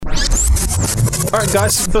All right,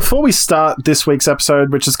 guys, before we start this week's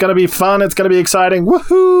episode, which is going to be fun, it's going to be exciting,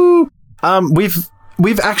 woohoo!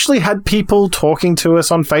 We've actually had people talking to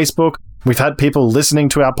us on Facebook. We've had people listening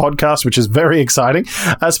to our podcast, which is very exciting,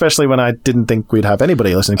 especially when I didn't think we'd have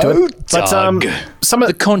anybody listening to it. Doug, some of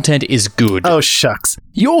the content is good. Oh, shucks.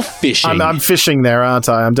 You're fishing. I'm fishing there, aren't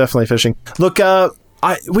I? I'm definitely fishing. Look,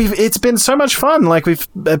 it's been so much fun. Like,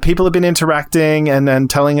 people have been interacting and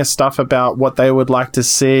telling us stuff about what they would like to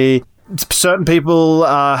see. Certain people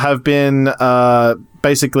have been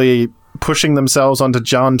basically pushing themselves onto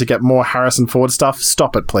John to get more Harrison Ford stuff.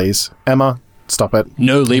 Stop it, please. Emma, stop it.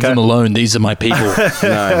 No, leave them alone. These are my people.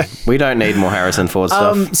 No, we don't need more Harrison Ford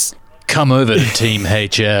stuff. Come over to Team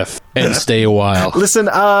HF and stay a while. Listen,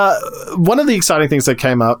 one of the exciting things that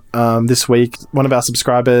came up this week, one of our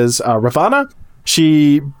subscribers, Ravana,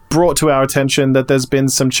 she brought to our attention that there's been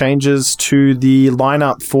some changes to the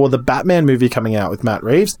lineup for the Batman movie coming out with Matt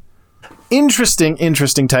Reeves. Interesting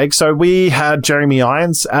take. So we had Jeremy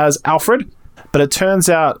Irons as Alfred, but it turns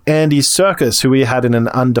out Andy Serkis, who we had in an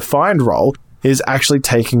undefined role, is actually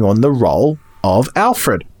taking on the role of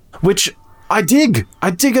Alfred, which I dig.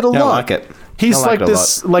 I dig it a lot. I like it. He's like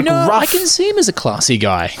this, like rough. I can see him as a classy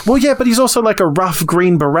guy. Well, yeah, but he's also like a rough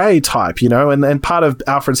Green Beret type, you know, and part of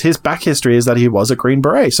Alfred's his back history is that he was a Green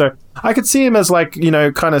Beret. So I could see him as like, you know,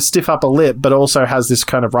 kind of stiff upper lip, but also has this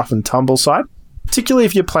kind of rough and tumble side. Particularly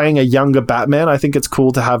if you're playing a younger Batman, I think it's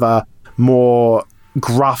cool to have a more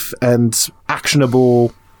gruff and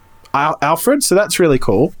actionable Alfred. So that's really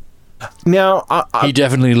cool. Now, he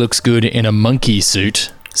definitely looks good in a monkey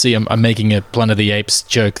suit. See, I'm making a Planet of the Apes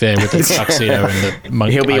joke there with the tuxedo and the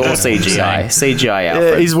monkey. He'll be all CGI. CGI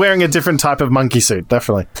Alfred. He's wearing a different type of monkey suit,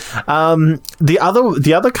 definitely.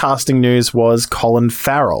 The other casting news was Colin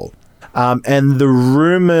Farrell. And the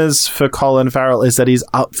rumors for Colin Farrell is that he's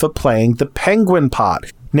up for playing the Penguin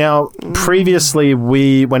part. Now, previously,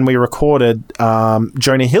 when we recorded,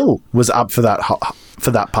 Jonah Hill was up for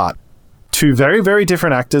that part. Two very, very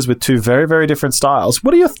different actors with two very, very different styles.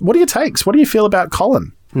 What are your takes? What do you feel about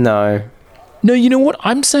Colin? No, you know what?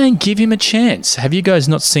 I'm saying give him a chance. Have you guys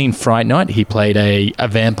not seen Fright Night? He played a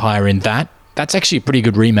vampire in that. That's actually a pretty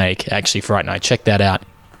good remake, actually, Fright Night. Check that out.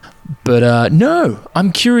 But no,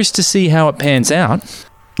 I'm curious to see how it pans out.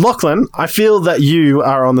 Lachlan, I feel that you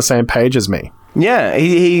are on the same page as me. Yeah,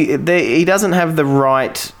 he doesn't have the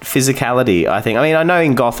right physicality, I think. I mean, I know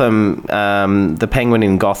in Gotham, the Penguin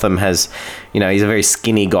in Gotham has, you know, he's a very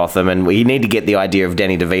skinny Gotham, and we need to get the idea of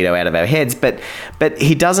Danny DeVito out of our heads, but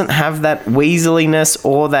he doesn't have that weaseliness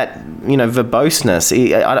or that, you know, verboseness.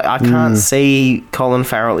 I can't see Colin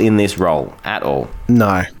Farrell in this role at all.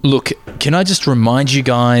 No. Look, can I just remind you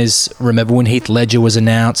guys, remember when Heath Ledger was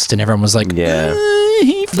announced and everyone was like, yeah.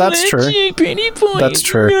 That's true. That's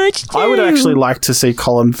true. I would actually like to see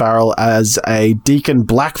Colin Farrell as a Deacon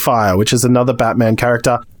Blackfire, which is another Batman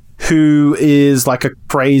character who is like a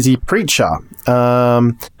crazy preacher,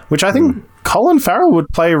 which I think Colin Farrell would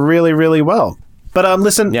play really, really well. But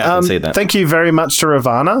listen, I can see that. Thank you very much to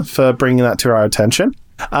Ravana for bringing that to our attention.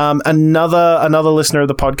 Another listener of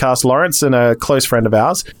the podcast, Lawrence, and a close friend of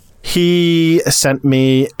ours, he sent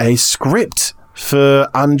me a script for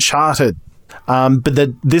Uncharted. But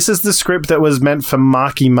this is the script that was meant for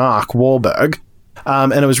Marky Mark Wahlberg,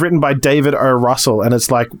 and it was written by David O. Russell, and it's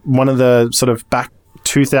like one of the sort of back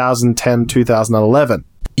 2010, 2011.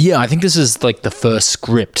 Yeah, I think this is like the first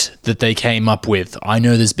script that they came up with. I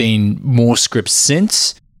know there's been more scripts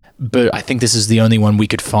since, but I think this is the only one we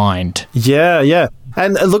could find. Yeah.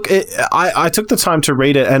 And look, I took the time to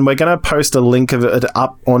read it, and we're going to post a link of it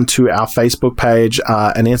up onto our Facebook page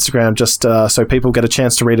and Instagram just so people get a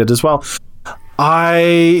chance to read it as well.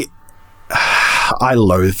 I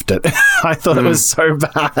loathed it. I thought it was so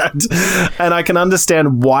bad. And I can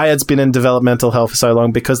understand why it's been in developmental hell for so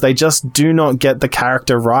long, because they just do not get the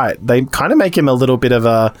character right. They kind of make him a little bit of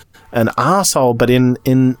an asshole, but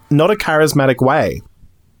in not a charismatic way.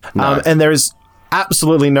 No. And there is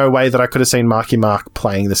absolutely no way that I could have seen Marky Mark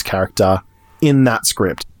playing this character in that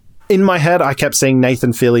script. In my head, I kept seeing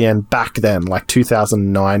Nathan Fillion back then, like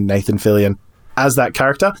 2009 Nathan Fillion as that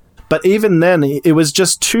character. But even then, it was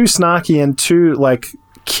just too snarky and too, like,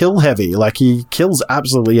 kill-heavy. Like, he kills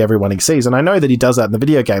absolutely everyone he sees. And I know that he does that in the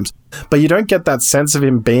video games. But you don't get that sense of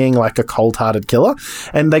him being, like, a cold-hearted killer.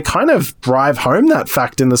 And they kind of drive home that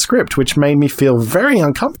fact in the script, which made me feel very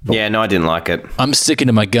uncomfortable. Yeah, no, I didn't like it. I'm sticking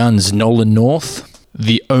to my guns. Nolan North,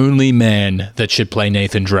 the only man that should play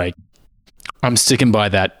Nathan Drake. I'm sticking by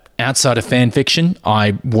that. Outside of fan fiction,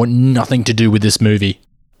 I want nothing to do with this movie.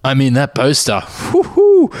 I mean, that poster.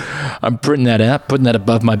 Woo-hoo. I'm printing that out, putting that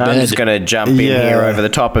above my bed. I'm just going to jump in here over the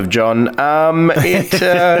top of John. No,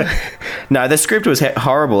 the script was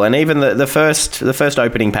horrible, and even the first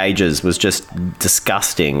opening pages was just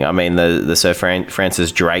disgusting. I mean, the Sir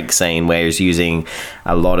Francis Drake scene where he's using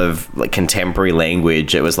a lot of like contemporary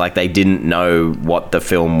language. It was like they didn't know what the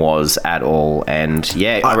film was at all, and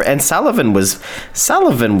and Sullivan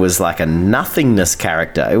was like a nothingness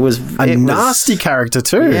character. It was nasty character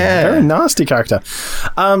too. Yeah, very nasty character.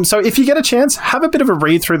 So if you get a chance, have a bit of a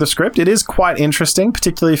read through the script. It is quite interesting,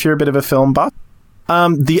 particularly if you're a bit of a film buff.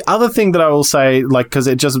 The other thing that I will say, like, because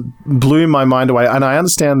it just blew my mind away, and I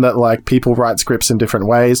understand that, like, people write scripts in different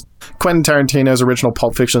ways. Quentin Tarantino's original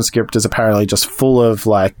Pulp Fiction script is apparently just full of,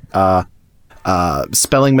 like,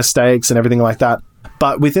 spelling mistakes and everything like that.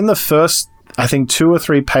 But within the first, I think, 2 or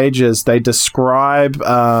 3 pages, they describe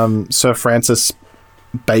Sir Francis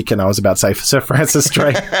Bacon, I was about to say, Sir Francis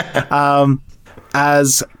Drake,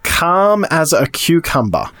 as calm as a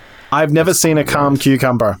cucumber. I've never seen a calm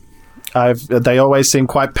cucumber. They always seem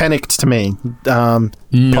quite panicked to me.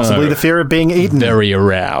 Possibly the fear of being eaten. Very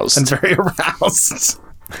aroused. And very aroused.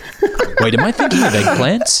 Wait, am I thinking of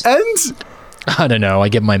eggplants? And I don't know. I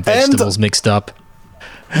get my vegetables mixed up.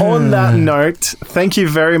 On that note, thank you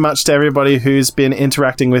very much to everybody who's been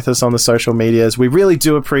interacting with us on the social medias. We really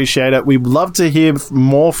do appreciate it. We'd love to hear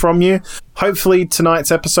more from you. Hopefully tonight's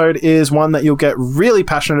episode is one that you'll get really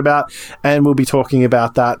passionate about, and we'll be talking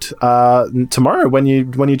about that tomorrow when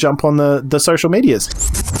you jump on the social medias.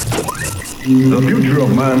 The future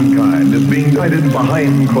of mankind is being guided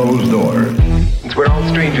behind closed doors. Since we're all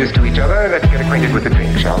strangers to each other, let's get acquainted with the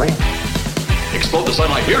drink, shall we? Explode the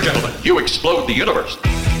sunlight here, gentlemen. You explode the universe.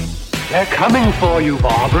 They're coming for you,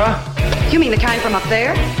 Barbara. You mean the kind from up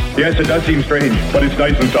there? Yes, it does seem strange, but it's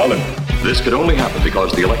nice and solid. This could only happen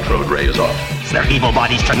because the electrode ray is off. Their evil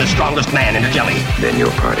bodies turn the strongest man into jelly. Then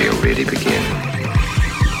your party will really begin.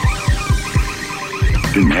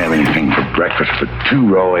 Didn't have anything for breakfast but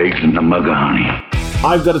 2 raw eggs and a mug of honey.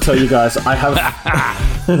 I've got to tell you guys, I have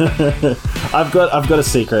I've got a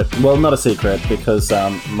secret. Well, not a secret, because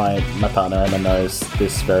my partner Emma knows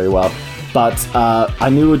this very well. But I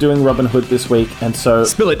knew we were doing Robin Hood this week, and so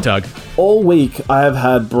Spill it, Doug. All week I have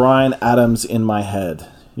had Bryan Adams in my head.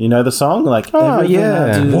 You know the song? Like,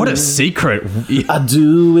 What a secret. I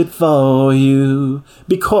do it for you.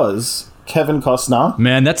 Because Kevin Costner...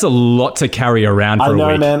 Man, that's a lot to carry around for a week.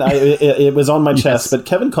 I know, man. It was on my chest, but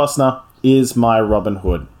Kevin Costner is my Robin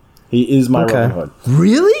Hood. He is my Robin Hood.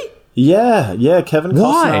 Really? Yeah, Kevin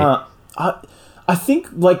Costner. Why? I think,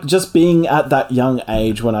 like, just being at that young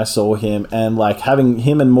age when I saw him, and, like, having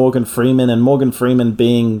him and Morgan Freeman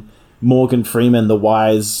being Morgan Freeman, the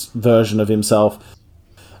wise version of himself,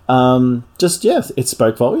 it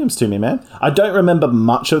spoke volumes to me, man. I don't remember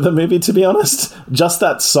much of the movie, to be honest. Just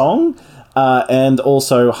that song, and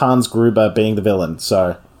also Hans Gruber being the villain,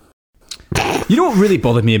 so... You know what really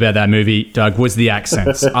bothered me about that movie, Doug, was the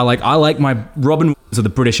accents. I like my Robin Williams with the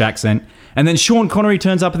British accent. And then Sean Connery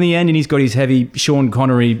turns up in the end and he's got his heavy Sean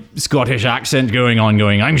Connery Scottish accent going,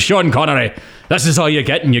 I'm Sean Connery. This is all you're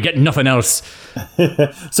getting. You're getting nothing else.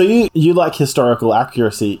 So you like historical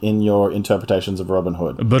accuracy in your interpretations of Robin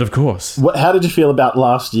Hood. But of course. How did you feel about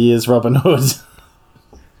last year's Robin Hood?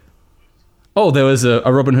 Oh, there was a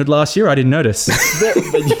Robin Hood last year? I didn't notice.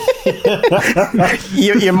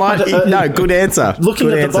 you might... No, good answer. Looking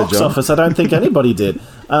good at answer, the box John. office, I don't think anybody did.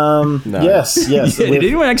 No. Yes. Yeah, did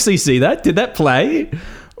anyone actually see that? Did that play?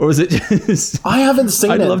 Or was it just... I haven't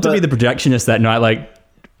seen I'd it. love to be the projectionist that night. Like,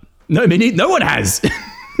 no, I mean, no one has.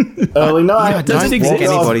 Early night. I don't think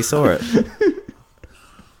anybody saw it.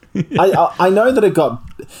 I know that it got...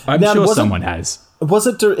 I'm sure someone has.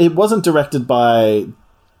 It wasn't directed by...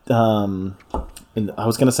 I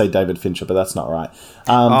was going to say David Fincher, but that's not right.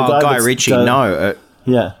 Guy Ritchie.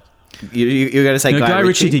 Yeah. You're going to say Guy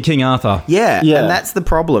Ritchie did King Arthur. Yeah, and that's the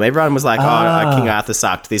problem. Everyone was like, King Arthur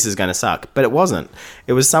sucked. This is going to suck. But it wasn't.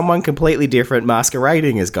 It was someone completely different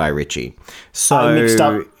masquerading as Guy Ritchie. So I mixed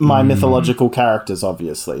up my mythological characters,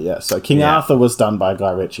 obviously. Yeah. So King Arthur was done by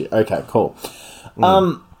Guy Ritchie. Okay, cool.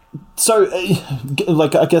 So,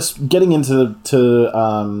 like, I guess getting into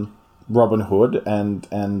Robin Hood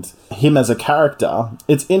and him as a character,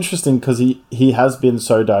 it's interesting because he has been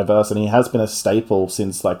so diverse and he has been a staple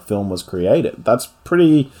since like film was created. That's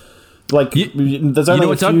pretty like there's only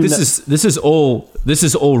what, Doug? This is all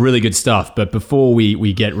really good stuff. But before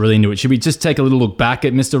we get really into it, should we just take a little look back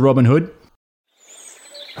at Mr. Robin Hood?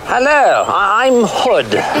 Hello, I'm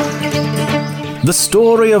Hood. The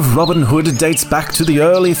story of Robin Hood dates back to the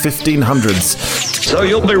early 1500s. So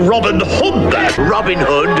you'll be Robin Hood, that Robin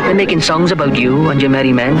Hood. They're making songs about you and your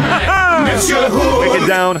merry men. Monsieur Hood. Take it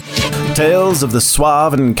down. Tales of the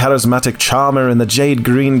suave and charismatic charmer in the jade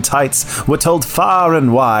green tights were told far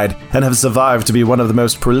and wide and have survived to be one of the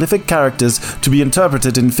most prolific characters to be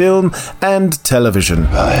interpreted in film and television.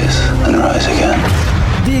 Rise and rise again.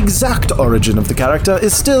 The exact origin of the character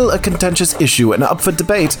is still a contentious issue and up for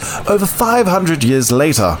debate over 500 years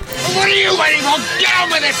later. What are you waiting for? Get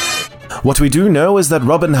on with it! What we do know is that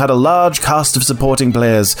Robin had a large cast of supporting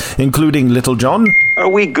players, including Little John, are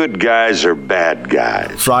we good guys or bad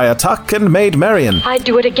guys? Friar Tuck, and Maid Marian. I'd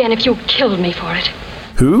do it again if you killed me for it.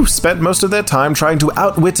 Who spent most of their time trying to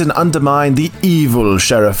outwit and undermine the evil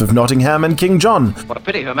Sheriff of Nottingham and King John. What a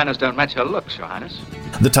pity her manners don't match her looks, Your Highness.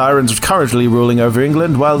 The tyrant was currently ruling over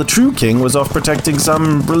England, while the true king was off protecting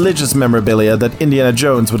some religious memorabilia that Indiana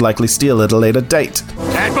Jones would likely steal at a later date.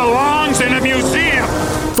 That belongs in a museum!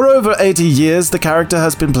 For over 80 years, the character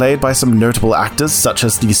has been played by some notable actors, such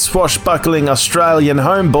as the swashbuckling Australian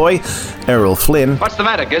homeboy, Errol Flynn. What's the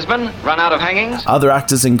matter, Gisborne? Run out of hangings? Other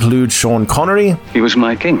actors include Sean Connery. He was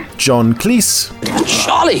my king. John Cleese.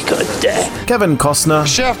 Jolly good day. Kevin Costner. The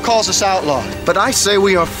sheriff calls us outlaw, but I say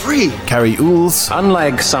we are free. Carrie Ooles.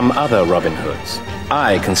 Unlike some other Robin Hoods,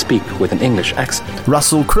 I can speak with an English accent.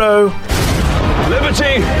 Russell Crowe.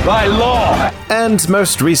 Liberty by law! And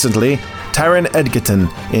most recently, Taron Egerton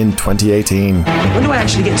in 2018. When do I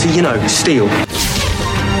actually get to, steal?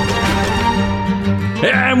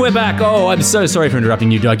 And we're back. Oh, I'm so sorry for interrupting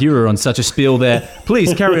you, Doug. You were on such a spiel there.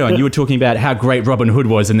 Please carry on. You were talking about how great Robin Hood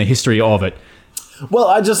was and the history of it. Well,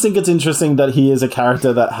 I just think it's interesting that he is a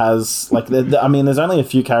character that has, there's only a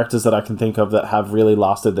few characters that I can think of that have really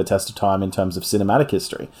lasted the test of time in terms of cinematic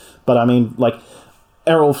history. But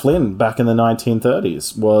Errol Flynn back in the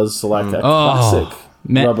 1930s was a classic.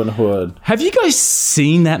 Robin Hood. Have you guys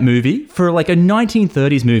seen that movie? For a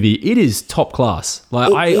 1930s movie, it is top class.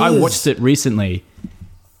 I watched it recently,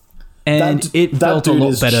 and it felt a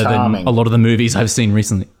lot better than a lot of the movies I've seen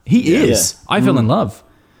recently. He is. Yeah. I fell in love.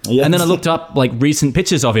 Yes. And then I looked up recent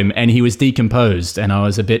pictures of him, and he was decomposed, and I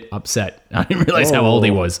was a bit upset. I didn't realize how old he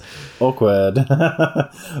was. Awkward.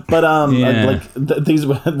 But these.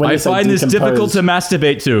 When I find this difficult to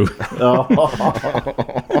masturbate to.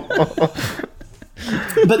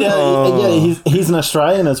 But he's an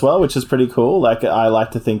Australian as well, which is pretty cool. I like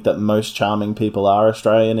to think that most charming people are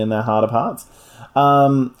Australian in their heart of hearts.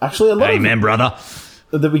 Actually, a lot Amen, brother.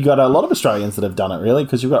 That we got a lot of Australians that have done it, really,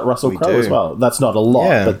 because you've got Russell Crowe as well. That's not a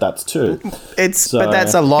lot, but that's two. But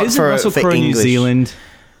that's a lot. Isn't Russell Crowe New Zealand?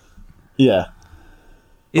 Yeah.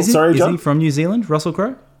 Is he from New Zealand, Russell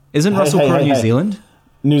Crowe? Isn't Russell Crowe New Zealand?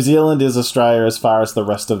 New Zealand is Australia as far as the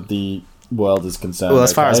rest of the world is concerned. Well,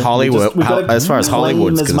 as far as Hollywood,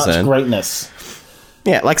 Hollywood's concerned, as much greatness.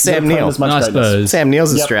 Yeah, like Sam Neill. I suppose Sam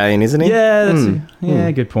Neill's Australian, isn't he?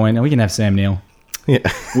 Yeah, good point. We can have Sam Neill. Yeah,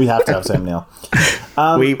 we have to have Sam Neill.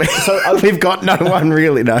 We've got no one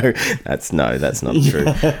really. No, that's not true.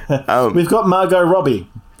 We've got Margot Robbie.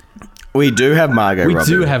 We do have Margot Robbie. We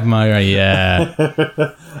do have Margot, yeah.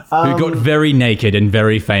 Who got very naked and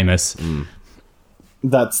very famous.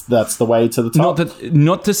 That's the way to the top.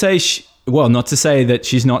 Not to say that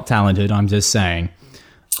she's not talented. I'm just saying.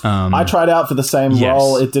 I tried out for the same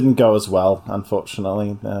role. It didn't go as well,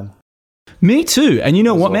 unfortunately. Me too. And you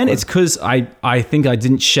know what, man? It's because I think I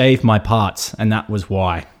didn't shave my parts, and that was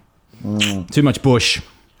why. Too much bush.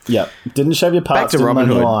 Yeah, didn't shave your parts. Back to Robin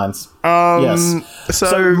Hood. Lines. Yes.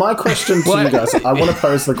 So my question to you guys, I want to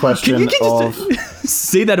pose the question of...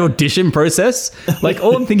 See that audition process?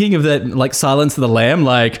 All I'm thinking of that, Silence of the Lamb,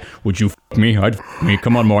 would you f*** me? I'd f*** me.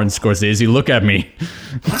 Come on, Martin Scorsese, look at me.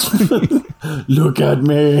 Look at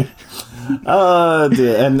me. Oh,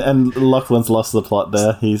 dear. And Lachlan's lost the plot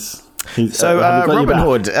there. He's Robin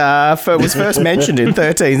Hood was first mentioned in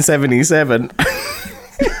 1377.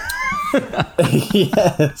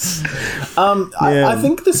 Yes. I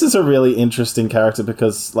think this is a really interesting character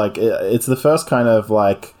because it's the first kind of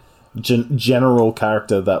general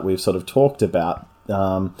character that we've sort of talked about,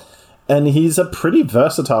 and he's a pretty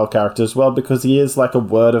versatile character as well because he is a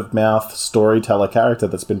word of mouth storyteller character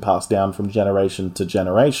that's been passed down from generation to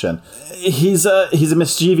generation. He's a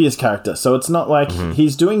mischievous character, so it's not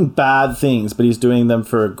he's doing bad things, but he's doing them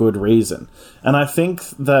for a good reason. And I think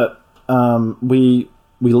that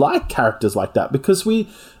we like characters like that because we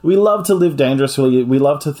love to live dangerously. We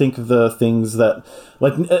love to think of the things that,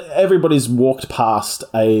 everybody's walked past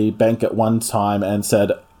a bank at one time and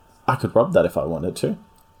said, I could rob that if I wanted to.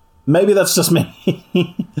 Maybe that's just me.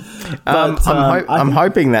 I'm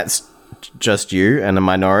hoping that's not just you and a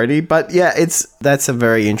minority. But yeah, that's a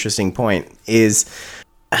very interesting point, is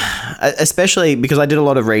especially because I did a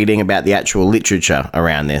lot of reading about the actual literature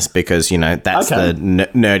around this, because, you know, that's the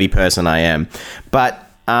nerdy person I am. But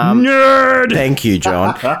nerd. Thank you,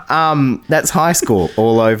 John. That's high school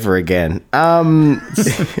all over again.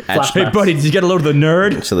 Hey, buddy, did you get a load of the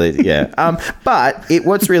nerd? Actually, yeah. But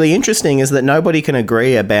what's really interesting is that nobody can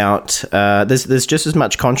agree about. There's just as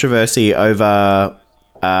much controversy over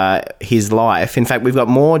his life. In fact, we've got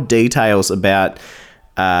more details about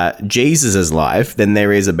Jesus's life than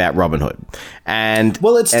there is about Robin Hood. And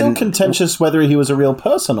well, it's still contentious whether he was a real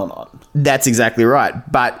person or not. That's exactly right.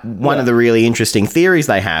 But one of the really interesting theories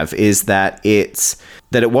they have is that it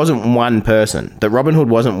wasn't one person. That Robin Hood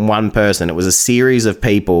wasn't one person. It was a series of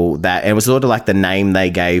people that, it was sort of like the name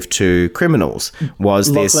they gave to criminals.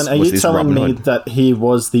 Lachlan, are you telling me that he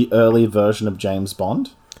was the early version of James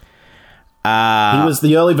Bond? He was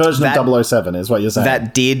the early version of 007, is what you're saying.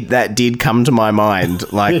 That did come to my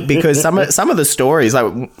mind, like, because some of the stories,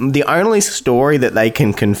 like the only story that they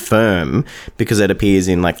can confirm, because it appears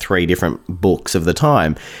in like 3 different books of the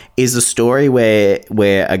time, is a story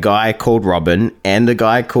where a guy called Robin and a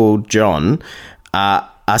guy called John are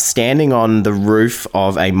standing on the roof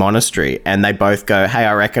of a monastery, and they both go, "Hey,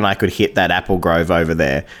 I reckon I could hit that apple grove over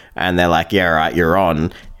there," and they're like, "Yeah, right, you're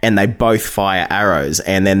on." And they both fire arrows,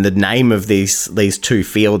 and then the name of these 2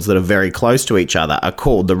 fields that are very close to each other are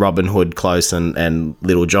called the Robin Hood Close and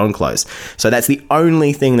Little John Close. So that's the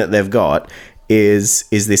only thing that they've got is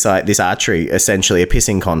this archery, essentially a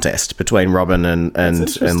pissing contest between Robin and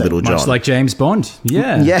Little John. Much like James Bond.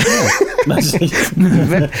 Yeah.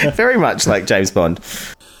 Very much like James Bond.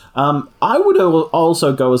 I would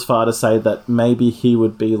also go as far to say that maybe he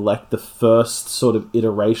would be like the first sort of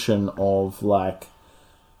iteration of like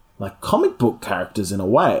comic book characters in a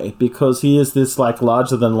way, because he is this like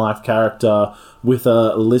larger than life character with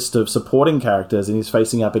a list of supporting characters, and he's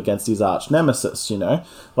facing up against his arch nemesis, you know?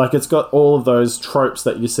 Like, it's got all of those tropes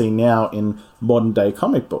that you see now in modern day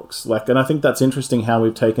comic books. Like, and I think that's interesting how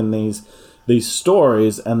we've taken these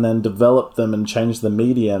stories and then developed them and changed the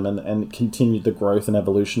medium and continued the growth and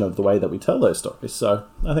evolution of the way that we tell those stories. So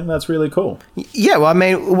I think that's really cool. Yeah, well, I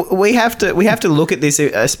mean, we have to look at this,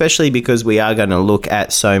 especially because we are going to look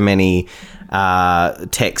at so many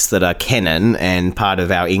texts that are canon and part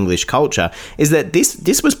of our English culture, is that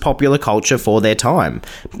this was popular culture for their time.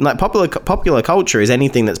 Like, popular culture is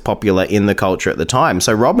anything that's popular in the culture at the time.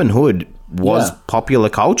 So Robin Hood was popular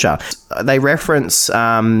culture. They reference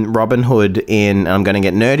Robin Hood in, I'm going to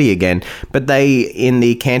get nerdy again, but in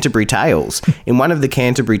the Canterbury Tales. In one of the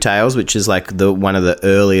Canterbury Tales, which is like one of the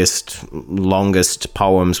earliest, longest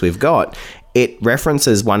poems we've got, it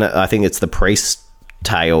references one, I think it's the priest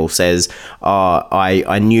tale, says,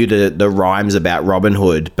 I knew the rhymes about Robin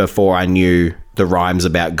Hood before I knew the rhymes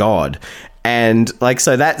about God. And like,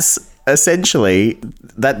 so that's essentially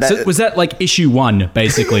that. So was that like issue 1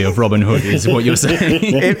 basically of Robin Hood is what you're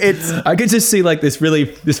saying? I could just see like this really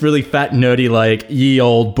fat nerdy like ye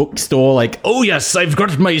old bookstore, like, oh yes, I've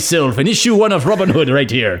got myself an issue 1 of Robin Hood right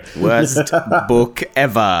here. Worst book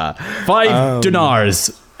ever. 5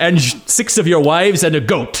 dinars. And 6 of your wives and a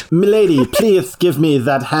goat. Milady, please give me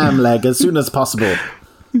that ham leg as soon as possible.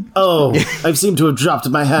 Oh, I seem to have dropped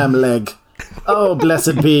my ham leg. Oh,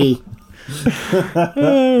 blessed be.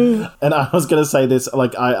 And I was going to say this,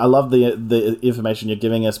 like, I love the information you're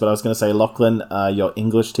giving us, but I was going to say, Lachlan, your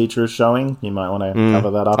English teacher is showing. You might want to cover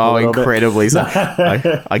that up a little incredibly bit. So.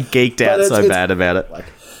 I geeked out so bad about it. Like,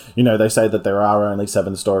 you know, they say that there are only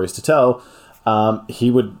 7 stories to tell.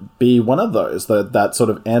 He would be one of those, that sort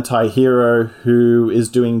of anti-hero who is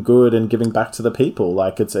doing good and giving back to the people.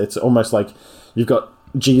 Like, it's almost like you've got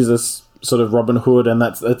Jesus, sort of Robin Hood, and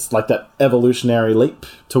it's like that evolutionary leap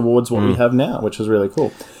towards what we have now, which is really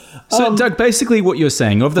cool. So, Doug, basically what you're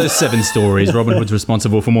saying, of those 7 stories, Robin Hood's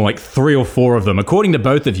responsible for more like 3 or 4 of them, according to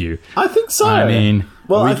both of you. I think so. I mean,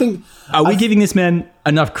 are we giving this man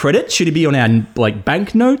enough credit? Should he be on our like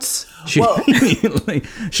banknotes? Should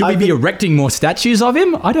we be erecting more statues of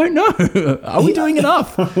him? I don't know. Are we doing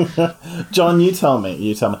enough? John, you tell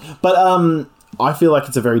me. But I feel like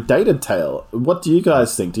it's a very dated tale. What do you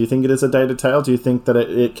guys think? Do you think it is a dated tale? Do you think that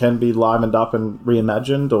it can be livened up and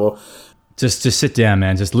reimagined, or... Just sit down,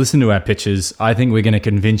 man. Just listen to our pitches. I think we're going to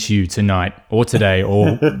convince you tonight or today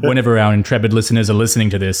or whenever our intrepid listeners are listening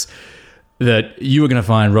to this that you are going to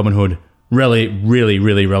find Robin Hood really, really,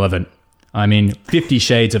 really relevant. I mean, 50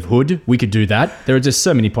 Shades of Hood, we could do that. There are just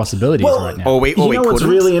so many possibilities right now. You know what's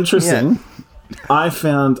really interesting? Yeah. I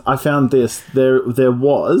found this. There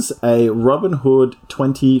was a Robin Hood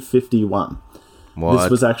 2051. What? This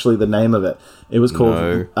was actually the name of it. It was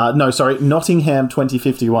called... Nottingham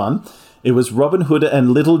 2051. It was Robin Hood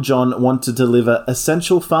and Little John want to deliver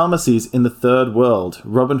essential pharmacies in the third world.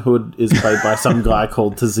 Robin Hood is played by some guy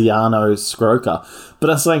called Tiziano Scroca. But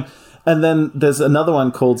I was saying... And then there's another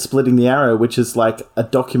one called Splitting the Arrow, which is like a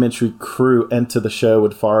documentary crew enter the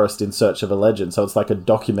Sherwood forest in search of a legend. So it's like a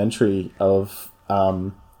documentary of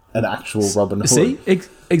an actual Robin Hood. See?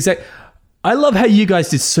 Exactly. I love how you guys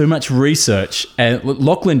did so much research, and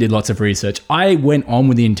Lachlan did lots of research. I went on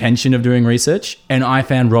with the intention of doing research, and I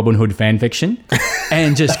found Robin Hood fan fiction,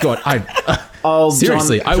 and just got...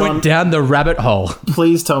 seriously, John, I went down the rabbit hole.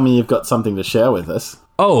 Please tell me you've got something to share with us.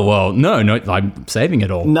 Oh, well, no, I'm saving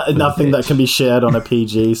it all. Nothing that can be shared on a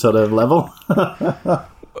PG sort of level?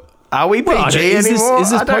 Are we PG anymore?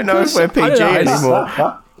 I don't know if we're PG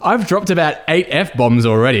anymore. I've dropped about 8 F-bombs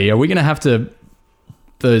already. Are we going to have to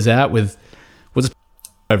those out with... What's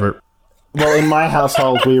over it? Well, in my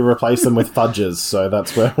household, we replace them with fudges, so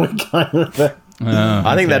that's where we're going with it.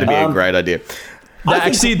 I think that'd be a great idea.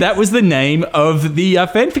 Actually, that was the name of the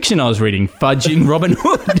fan fiction I was reading, Fudging Robin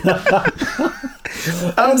Hood.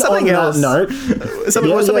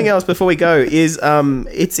 Something else before we go is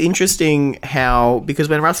it's interesting how, because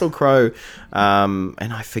when Russell Crowe, and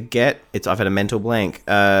I forget, I've had a mental blank,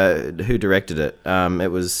 who directed it.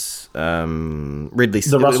 It was Ridley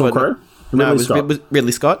Scott. The Russell Crowe? No, it was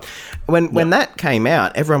Ridley Scott. When that came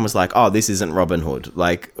out, everyone was like, "Oh, this isn't Robin Hood.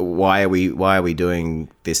 Like, why are we doing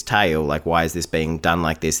this tale? Like, why is this being done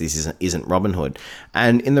like this? This isn't Robin Hood."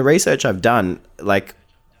 And in the research I've done, like,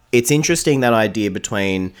 it's interesting, that idea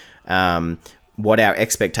between what our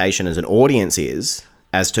expectation as an audience is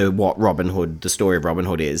as to what Robin Hood, the story of Robin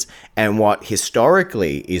Hood is, and what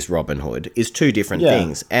historically is Robin Hood, is two different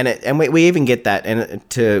things. And we even get that, and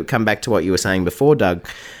to come back to what you were saying before, Doug,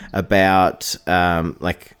 about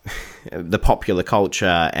like the popular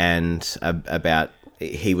culture and about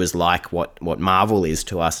he was like what Marvel is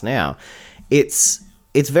to us now. It's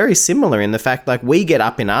very similar in the fact, like, we get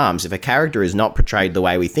up in arms if a character is not portrayed the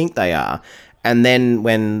way we think they are. And then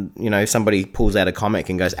when, somebody pulls out a comic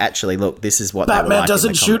and goes, actually, look, this is what Batman they were like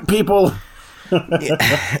doesn't shoot people.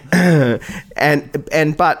 But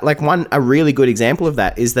like a really good example of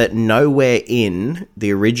that is that nowhere in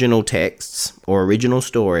the original texts or original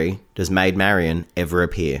story does Maid Marian ever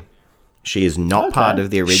appear. She is not part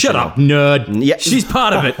of the original. Shut up, nerd. Yeah. She's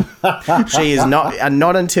part of it. She is not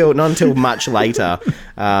until much later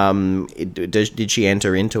did she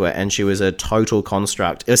enter into it, and she was a total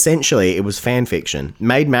construct. Essentially, it was fan fiction.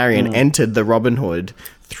 Maid Marian entered the Robin Hood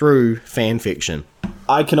through fan fiction.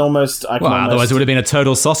 Otherwise it would have been a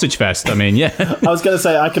total sausage fest. I mean, yeah. I was going to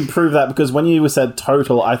say, I can prove that, because when you said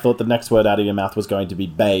total, I thought the next word out of your mouth was going to be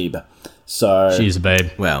babe. So she's a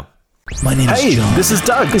babe. Well, my name is John. This is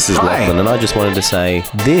Doug. This is Lachlan, and I just wanted to say,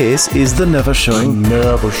 this is the Never Showing.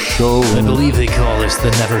 Never Showing. I believe they call this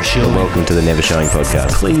the Never Showing. Welcome to the Never Showing podcast.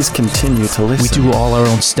 Please continue to listen. We do all our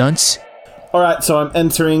own stunts. All right, so I'm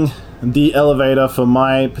entering the elevator for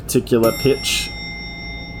my particular pitch.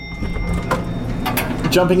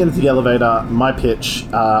 Jumping into the elevator, my pitch.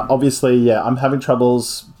 Obviously, I'm having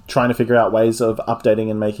troubles trying to figure out ways of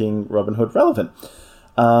updating and making Robin Hood relevant.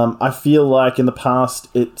 I feel like in the past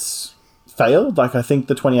it's failed. Like, I think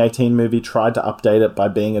the 2018 movie tried to update it by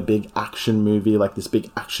being a big action movie, like this big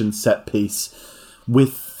action set piece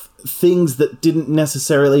with things that didn't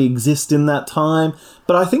necessarily exist in that time.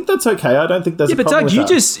 But I think that's okay. I don't think there's a problem with that.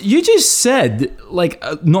 Doug, you just said, like,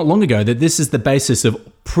 not long ago, that this is the basis of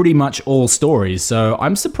pretty much all stories. So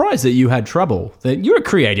I'm surprised that you had trouble. That you're a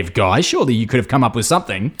creative guy. Surely you could have come up with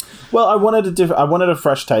something. Well, I wanted a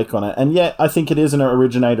fresh take on it, and I think it is an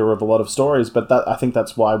originator of a lot of stories. But I think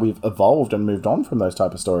that's why we've evolved and moved on from those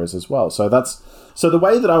type of stories as well. So the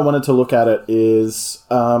way that I wanted to look at it is,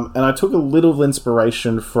 and I took a little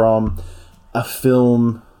inspiration from a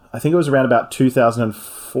film. I think it was around about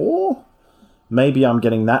 2004. Maybe I'm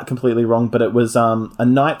getting that completely wrong, but it was A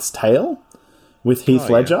Knight's Tale with Heath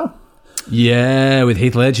Ledger. Yeah, with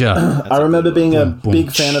Heath Ledger. I remember being a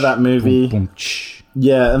big fan of that movie.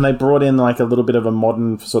 Yeah, and they brought in like a little bit of a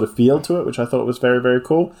modern sort of feel to it, which I thought was very, very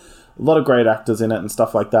cool. A lot of great actors in it and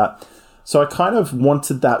stuff like that. So I kind of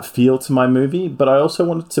wanted that feel to my movie, but I also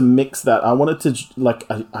wanted to mix that. I wanted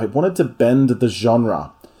to bend the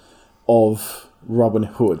genre of Robin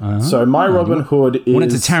Hood. So my Robin Hood is... Wanted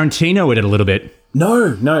to Tarantino it a little bit.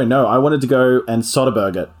 No. I wanted to go and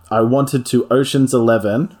Soderbergh it. I wanted to Ocean's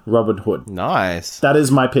 11 Robin Hood. Nice. That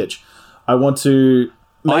is my pitch. I want to...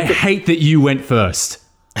 I hate that you went first.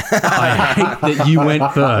 I hate that you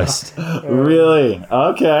went first. Really?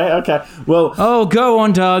 Okay. Well, oh, go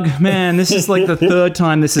on, Doug. Man, this is like the third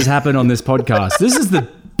time this has happened on this podcast. This is the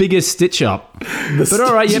biggest stitch up. But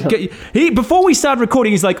all right, before we start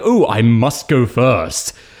recording, he's like, "Ooh, I must go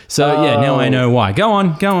first." So yeah, now I know why. Go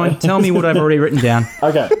on. Tell me what I've already written down.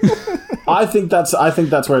 Okay. I think that's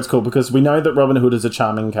where it's cool, because we know that Robin Hood is a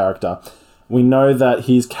charming character. We know that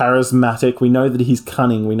he's charismatic. We know that he's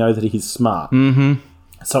cunning. We know that he's smart. Mm-hmm.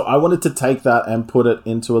 So I wanted to take that and put it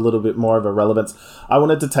into a little bit more of a relevance. I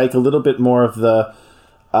wanted to take a little bit more of the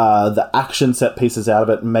action set pieces out of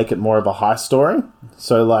it and make it more of a heist story.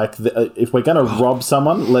 So, like, if we're going to rob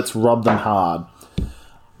someone, let's rob them hard.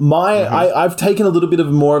 I've taken a little bit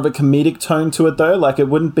of more of a comedic tone to it, though. Like, it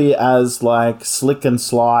wouldn't be as, like, slick and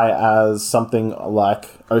sly as something like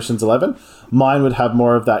Ocean's 11. Mine would have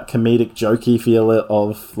more of that comedic, jokey feel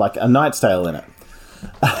of, like, A Knight's Tale in it.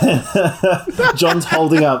 John's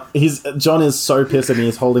holding up. John is so pissed, and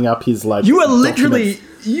he's holding up his, like, You are literally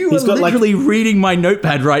documents. reading my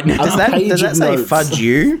notepad right now. Does that say fudge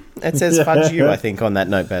you? It says fudge you, I think, on that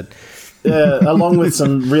notepad. Yeah, along with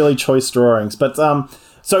some really choice drawings. But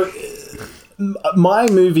so my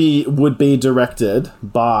movie would be directed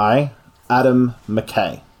by Adam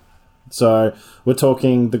McKay. So we're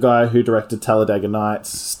talking the guy who directed Talladega Nights,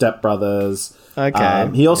 Step Brothers.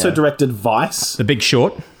 Okay. He also directed Vice. The Big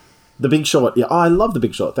Short. The Big Short. Yeah, I love The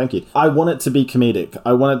Big Short. Thank you. I want it to be comedic.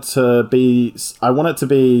 I want it to be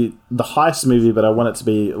the heist movie, but I want it to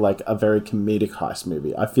be like a very comedic heist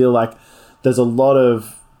movie. I feel like there's a lot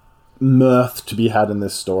of mirth to be had in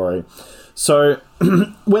this story. So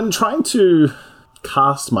when trying to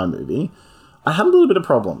cast my movie, I had a little bit of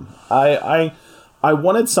problem. I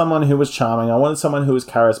wanted someone who was charming. I wanted someone who was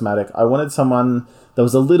charismatic. I wanted someone that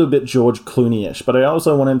was a little bit George Clooney-ish, but I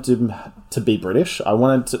also wanted him to be British. I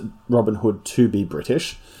wanted Robin Hood to be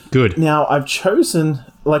British. Good. Now, I've chosen,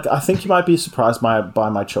 like, I think you might be surprised by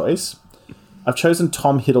my choice. I've chosen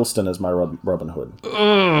Tom Hiddleston as my Robin Hood.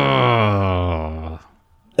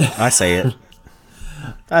 I see it.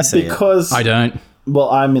 Because I don't. Well,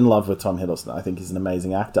 I'm in love with Tom Hiddleston. I think he's an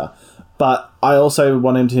amazing actor. But I also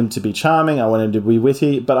wanted him to be charming. I wanted him to be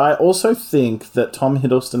witty. But I also think that Tom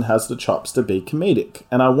Hiddleston has the chops to be comedic.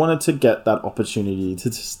 And I wanted to get that opportunity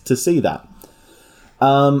to see that.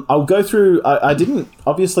 I'll go through... I didn't...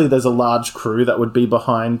 Obviously, there's a large crew that would be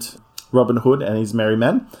behind Robin Hood and his merry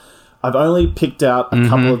men. I've only picked out a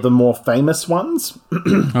couple of the more famous ones.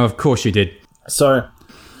 Oh, of course you did. So,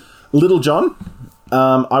 Little John...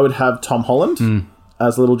 I would have Tom Holland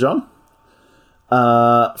as Little John.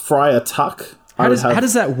 Friar Tuck. How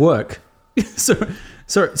does that work?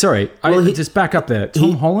 Sorry. Just back up there.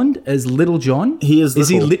 Tom Holland as Little John? He is little. Is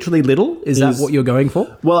he literally little? Is that what you're going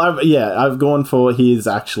for? Well, I've gone for he is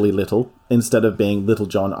actually little. Instead of being Little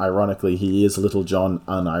John, ironically, he is Little John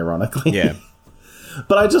unironically. Yeah.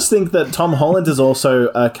 But I just think that Tom Holland is also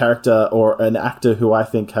a character or an actor who I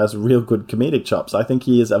think has real good comedic chops. I think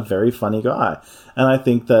he is a very funny guy. And I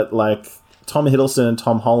think that, like, Tom Hiddleston and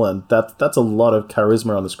Tom Holland, that's a lot of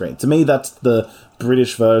charisma on the screen. To me, that's the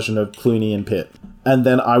British version of Clooney and Pitt. And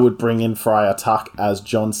then I would bring in Friar Tuck as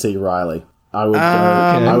John C. Reilly. I would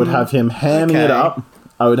have him hamming it up.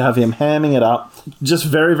 Just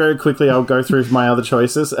very, very quickly, I'll go through my other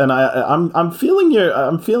choices, and I'm feeling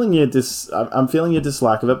your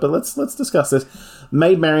dislike of it. But let's discuss this.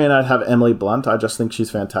 Maid Marian, I'd have Emily Blunt. I just think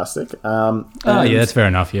she's fantastic. Yeah, that's fair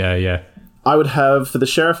enough. Yeah. I would have, for the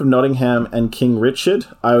Sheriff of Nottingham and King Richard,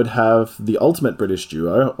 I would have the ultimate British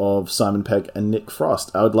duo of Simon Pegg and Nick Frost.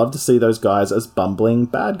 I would love to see those guys as bumbling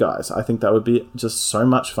bad guys. I think that would be just so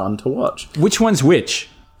much fun to watch. Which one's which?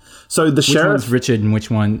 So the sheriff... Which one's Richard and which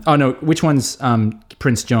one... Oh, no. Which one's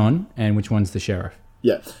Prince John and which one's the sheriff?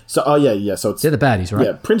 Yeah. So, So it's... They're the baddies, right?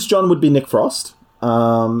 Yeah. Prince John would be Nick Frost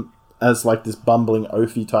as, like, this bumbling,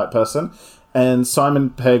 oafy type person. And Simon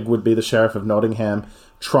Pegg would be the Sheriff of Nottingham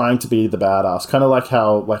trying to be the badass. Kind of like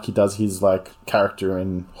how, like, he does his, like, character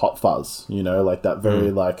in Hot Fuzz. You know? Like, that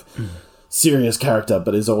very, like... serious character,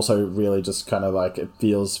 but is also really just kind of, like... It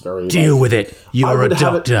feels very... Deal with it. You're a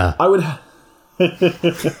doctor. But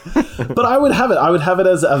I would have it. I would have it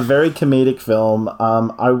as a very comedic film.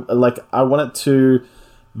 I want it to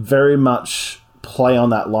very much play on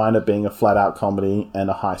that line of being a flat out comedy and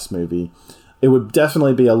a heist movie. It would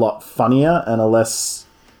definitely be a lot funnier and a less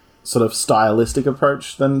sort of stylistic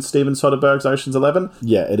approach than Steven Soderbergh's Ocean's 11.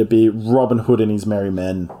 Yeah, it'd be Robin Hood and his merry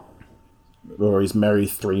men, or his merry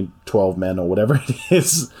 312 men, or whatever it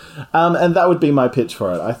is. And that would be my pitch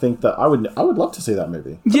for it. I think that I would love to see that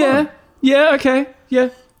movie. Yeah. Okay. Yeah.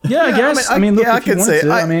 Yeah, I guess. I mean, look, I if you can wanted see to,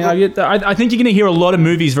 it. I mean, I think you're going to hear a lot of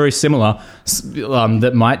movies very similar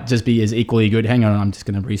that might just be as equally good. Hang on, I'm just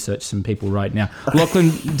going to research some people right now. Lachlan,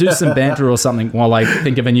 do some banter or something while I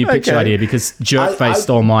think of a new picture idea, because Jerkface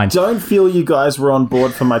stole mine. Don't feel you guys were on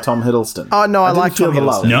board for my Tom Hiddleston. Oh no, I like Tom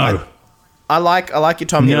Hiddleston. No. I like your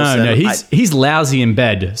Tom Hiddleston. No, he's lousy in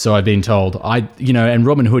bed, so I've been told. And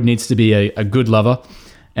Robin Hood needs to be a good lover.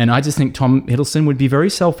 And I just think Tom Hiddleston would be very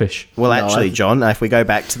selfish. Well, actually, John, if we go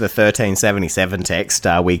back to the 1377 text,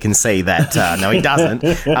 we can see that, no, he doesn't.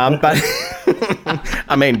 But,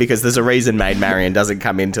 I mean, because there's a reason Maid Marian doesn't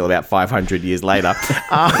come in till about 500 years later.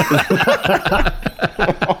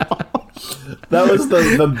 That was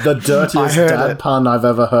the dirtiest dad pun I've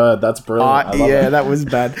ever heard. That's brilliant. That was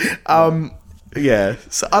bad. Yeah,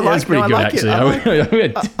 so that's pretty good, actually.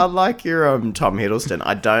 I like your Tom Hiddleston.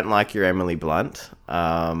 I don't like your Emily Blunt.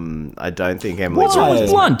 I don't think Emily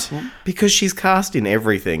Blunt. Because she's cast in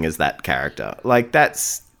everything as that character. Like,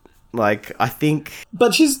 that's like, I think.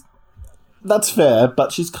 But that's fair.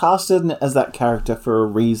 But she's casted as that character for a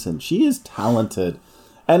reason. She is talented,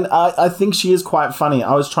 and I think she is quite funny.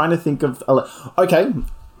 I was trying to think of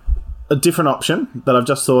a different option that I've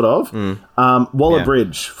just thought of.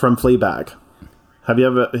 Waller-Bridge from Fleabag. Have you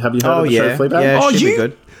heard of the show Fleabag? Yeah, should be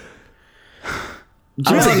good.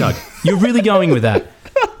 Really, Doug? You're really going with that?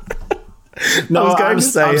 No, I'm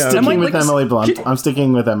sticking with like, Emily Blunt. I'm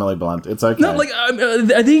sticking with Emily Blunt. It's okay. No, like,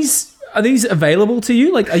 are these available to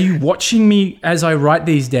you? Like, are you watching me as I write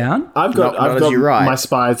these down? I've got my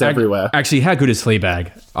spies everywhere. Actually, how good is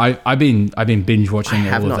Fleabag? I've been binge watching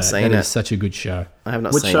all of that. Not seen that it. is such a good show. I have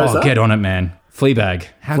not Which seen show it. is that? Get on it, man. Fleabag.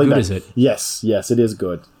 How good is it? Yes, it is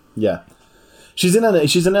good. Yeah. She's in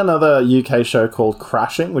another UK show called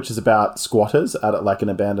Crashing, which is about squatters at an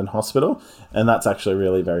abandoned hospital, and that's actually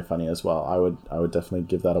really very funny as well. I would definitely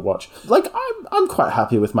give that a watch. Like, I'm quite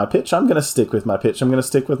happy with my pitch. I'm going to stick with my pitch. I'm going to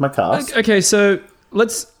stick with my cast. Okay, so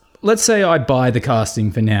let's say I buy the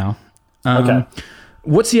casting for now. Okay.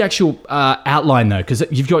 What's the actual outline, though? Because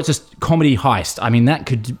you've got just comedy heist. I mean, that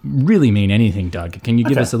could really mean anything, Doug. Can you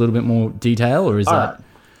give us a little bit more detail, or is that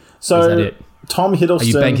it? Tom Hiddleston. Are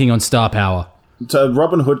you banking on star power? So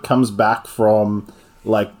Robin Hood comes back from,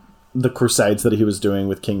 like, the crusades that he was doing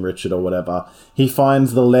with King Richard or whatever. He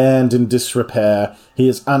finds the land in disrepair. He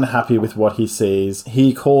is unhappy with what he sees.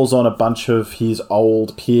 He calls on a bunch of his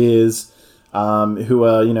old peers, who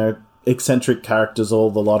are, eccentric characters, a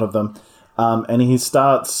lot of them. And he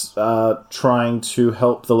starts trying to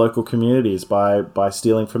help the local communities by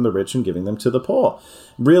stealing from the rich and giving them to the poor.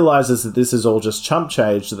 Realizes that this is all just chump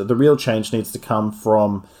change, that the real change needs to come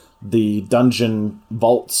from the dungeon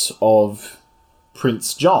vaults of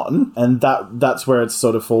Prince John, and that's where it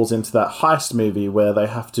sort of falls into that heist movie where they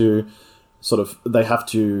have to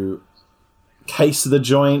case the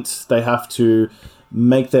joint, they have to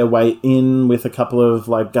make their way in with a couple of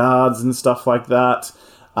like guards and stuff like that.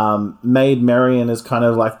 Maid Marian is kind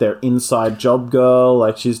of like their inside job girl,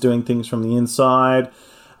 like she's doing things from the inside.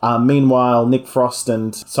 Meanwhile, Nick Frost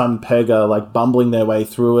and Simon Pegg are like bumbling their way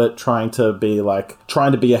through it, trying to be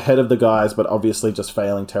ahead of the guys, but obviously just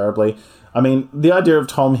failing terribly. I mean, the idea of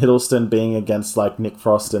Tom Hiddleston being against like Nick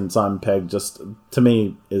Frost and Simon Pegg just, to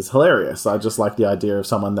me, is hilarious. I just like the idea of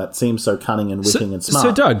someone that seems so cunning and witty and smart.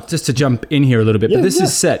 So, Doug, just to jump in here a little bit, but this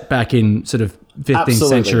is set back in sort of 15th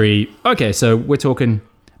century. Okay, so we're talking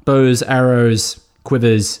bows, arrows,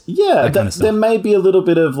 quivers. Yeah, that kind of stuff. There may be a little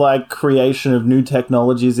bit of like creation of new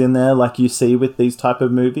technologies in there, like you see with these type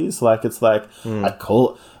of movies. Like it's like I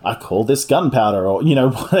call this gunpowder, or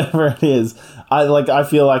whatever it is. I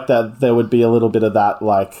feel like that there would be a little bit of that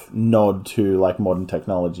like nod to like modern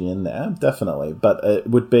technology in there, definitely. But it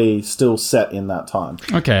would be still set in that time.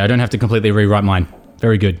 Okay, I don't have to completely rewrite mine.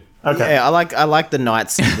 Very good. Okay. Yeah, I like the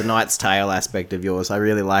Knight's Tale aspect of yours. I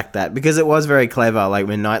really like that because it was very clever. Like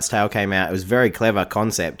when Knight's Tale came out, it was a very clever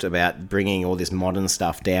concept about bringing all this modern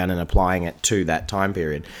stuff down and applying it to that time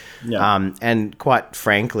period. Yeah. And quite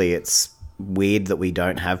frankly, it's weird that we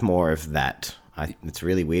don't have more of that. It's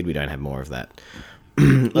really weird we don't have more of that.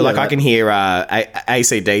 I can hear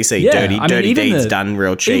AC/DC, dirty deeds done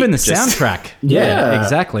real cheap. Even the soundtrack. Yeah,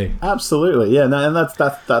 exactly. Absolutely. Yeah, no, and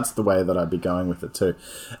that's the way that I'd be going with it too.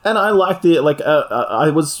 And I like I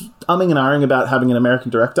was umming and ahhing about having an American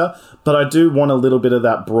director, but I do want a little bit of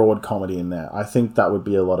that broad comedy in there. I think that would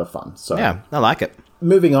be a lot of fun. So yeah, I like it.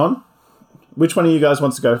 Moving on. Which one of you guys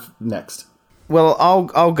wants to go next? Well,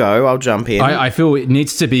 I'll go. I'll jump in. I feel it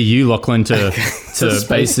needs to be you, Lachlan, to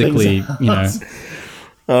basically,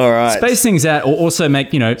 All right. Space things out, or also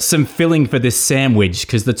make some filling for this sandwich,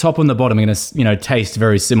 because the top and the bottom are going to taste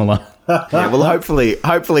very similar. Yeah, well, hopefully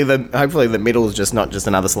the middle is just not just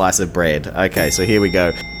another slice of bread. Okay, so here we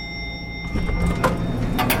go.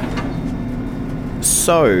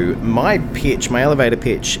 So my elevator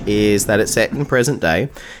pitch is that it's set in present day,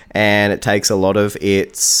 and it takes a lot of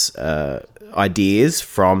its ideas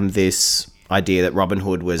from this idea that Robin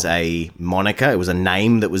Hood was a moniker. It was a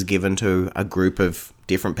name that was given to a group of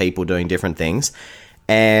different people doing different things.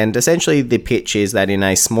 And essentially the pitch is that in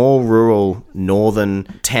a small rural northern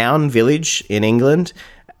town village in England,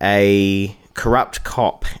 a corrupt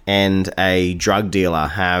cop and a drug dealer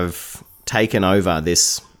have taken over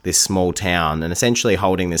this small town and essentially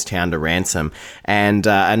holding this town to ransom. And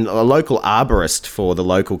a local arborist for the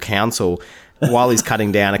local council, while he's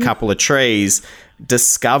cutting down a couple of trees,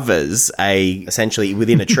 discovers essentially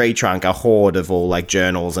within a tree trunk a hoard of all like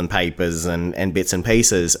journals and papers and bits and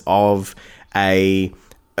pieces of a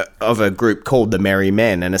group called the Merry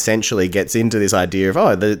Men, and essentially gets into this idea of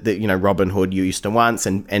Robin Hood used to once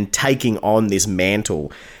and taking on this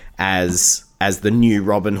mantle as the new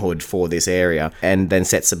Robin Hood for this area, and then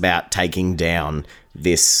sets about taking down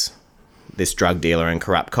this drug dealer and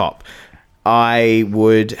corrupt cop. I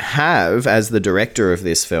would have, as the director of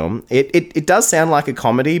this film, it does sound like a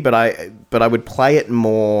comedy, but I would play it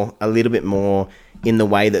a little bit more in the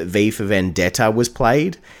way that V for Vendetta was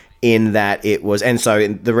played, in that it was, and so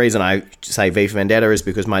the reason I say V for Vendetta is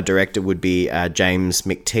because my director would be James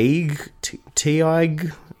McTeague,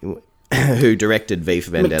 who directed V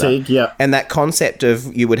for Vendetta. McTeague, yeah. And that concept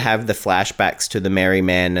of you would have the flashbacks to the Merry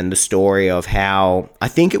Men and the story of how, I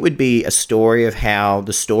think it would be a story of how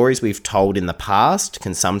the stories we've told in the past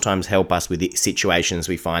can sometimes help us with the situations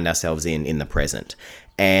we find ourselves in the present.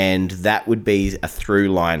 And that would be a through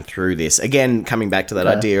line through this. Again, coming back to that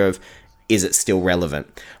idea of, is it still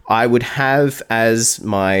relevant? I would have as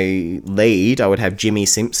my lead, I would have Jimmy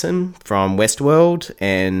Simpson from Westworld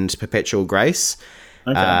and Perpetual Grace.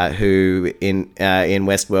 Okay. Who in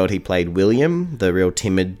Westworld he played William, the real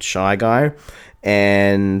timid, shy guy,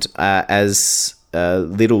 and as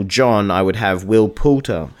Little John, I would have Will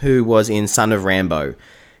Poulter, who was in Son of Rambo.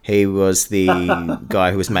 He was the guy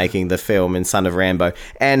who was making the film in Son of Rambo,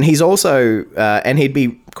 and he's also and he'd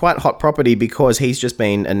be quite hot property because he's just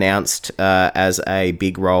been announced as a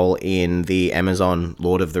big role in the Amazon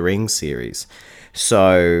Lord of the Rings series.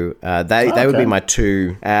 So they would be my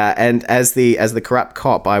two. And as the corrupt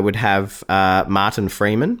cop, I would have Martin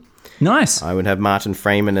Freeman. Nice. I would have Martin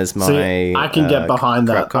Freeman as my... See, I can get behind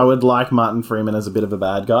that. cop. I would like Martin Freeman as a bit of a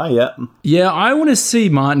bad guy, yeah. Yeah, I want to see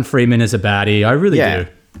Martin Freeman as a baddie. I really do.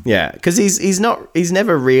 Yeah, because he's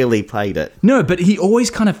never really played it. No, but he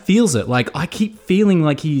always kind of feels it. Like, I keep feeling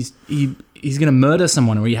like he's going to murder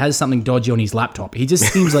someone, or he has something dodgy on his laptop. He just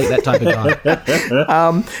seems like that type of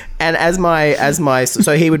guy. And as my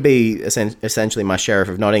so he would be essentially my Sheriff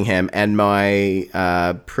of Nottingham, and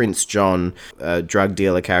my Prince John drug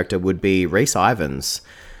dealer character would be Rhys Ifans,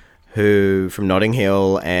 who from Notting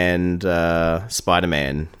Hill and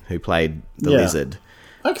Spider-Man, who played the Lizard.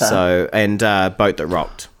 Okay. So and Boat That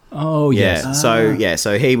Rocked. Oh yes. Yeah.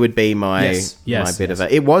 So he would be my bit of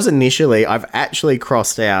a. It was initially. I've actually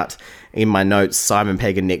crossed out in my notes Simon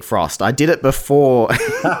Pegg and Nick Frost. I did it before,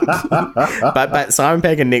 but Simon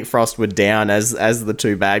Pegg and Nick Frost were down as the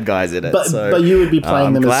two bad guys in it. But you would be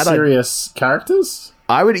playing them as serious characters?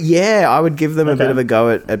 I would give them a bit of a go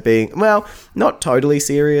at being, well, not totally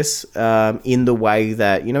serious, in the way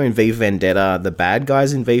that, in V for Vendetta, the bad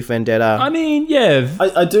guys in V for Vendetta. I mean, yeah.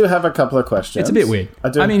 I do have a couple of questions. It's a bit weird.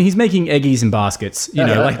 I mean, he's making eggies and baskets.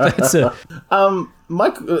 Like that's a...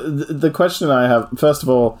 Mike, the question I have, first of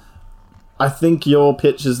all, I think your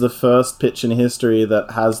pitch is the first pitch in history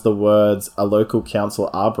that has the words "a local council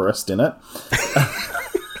arborist" in it.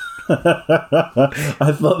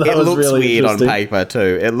 I thought that was really weird on interesting. paper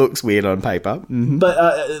too. It looks weird on paper, but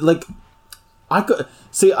I could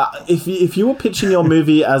see if you were pitching your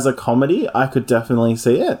movie as a comedy, I could definitely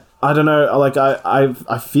see it. I don't know, like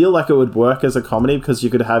I feel like it would work as a comedy because you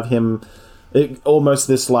could have him almost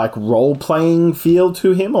this like role playing feel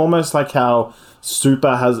to him, almost like how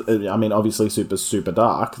Super has. I mean, obviously Super's super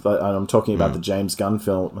dark. I'm talking about the James Gunn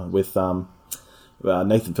film with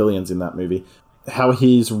Nathan Fillion's in that movie. How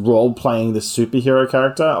he's role-playing this superhero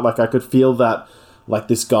character. Like, I could feel that, like,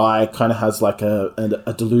 this guy kind of has, like,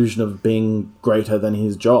 a delusion of being greater than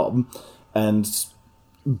his job and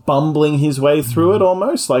bumbling his way through it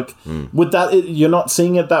almost. Like, would that... You're not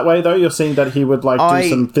seeing it that way, though? You're seeing that he would, like, do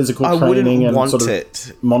some physical training and sort of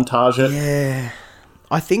montage it? Yeah.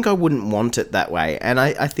 I think I wouldn't want it that way. And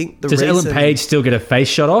I think the Does Ellen Page still get a face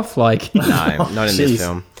shot off? Like, no, not in this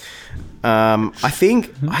film. I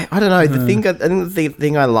think I don't know. The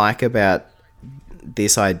thing I like about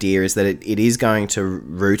this idea is that it is going to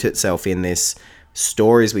root itself in this.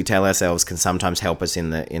 Stories we tell ourselves can sometimes help us in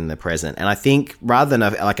the present, and I think rather than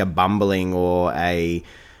a bumbling or a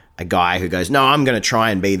guy who goes, no, I'm going to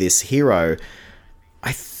try and be this hero,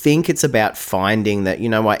 I think it's about finding that, you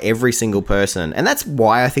know what, every single person, and that's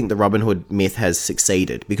why I think the Robin Hood myth has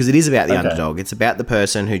succeeded, because it is about the underdog. It's about the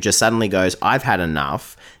person who just suddenly goes, I've had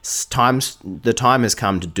enough. The time has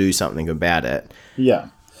come to do something about it. Yeah.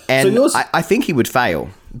 And so I think he would fail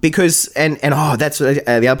because, that's the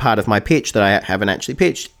other part of my pitch that I haven't actually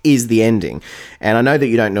pitched is the ending. And I know that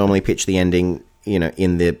you don't normally pitch the ending,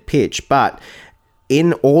 in the pitch, but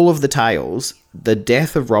in all of the tales, the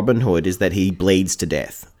death of Robin Hood is that he bleeds to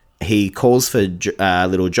death. He calls for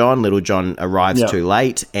Little John. Little John arrives too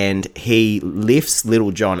late, and he lifts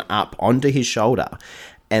Little John up onto his shoulder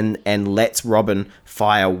and lets Robin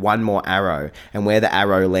fire one more arrow, and where the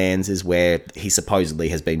arrow lands is where he supposedly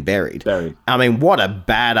has been buried. I mean, what a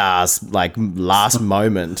badass last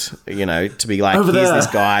moment, to be like, here's this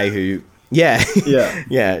guy who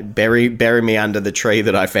bury me under the tree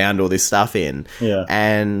that I found all this stuff in.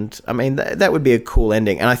 And I mean that would be a cool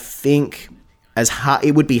ending, and I think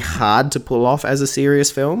it would be hard to pull off as a serious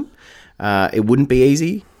film. It wouldn't be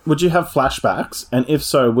easy. Would you have flashbacks? And if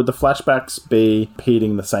so, would the flashbacks be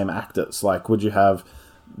repeating the same actors? Like, would you have,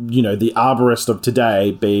 the arborist of today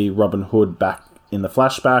be Robin Hood back in the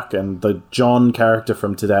flashback, and the John character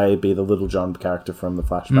from today be the Little John character from the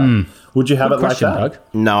flashback? Would you have it like that? Doug.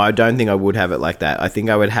 No, I don't think I would have it like that. I think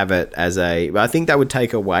I would have it I think that would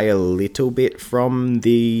take away a little bit from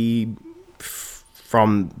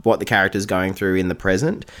what the character's going through in the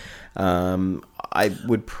present. I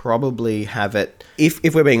would probably have it,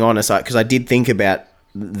 if we're being honest, because I did think about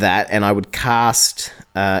that, and I would cast,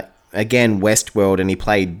 again, Westworld, and he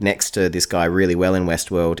played next to this guy really well in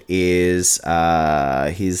Westworld, is,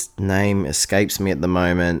 his name escapes me at the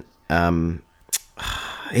moment.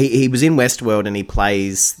 He was in Westworld, and he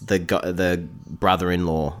plays the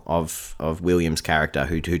brother-in-law of William's character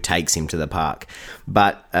who takes him to the park.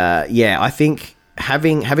 But, I think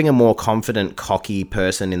having a more confident, cocky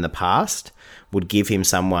person in the past would give him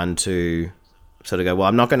someone to sort of go, well,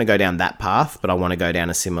 I'm not going to go down that path, but I want to go down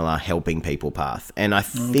a similar helping people path. And I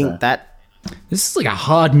think that... This is like a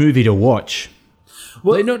hard movie to watch.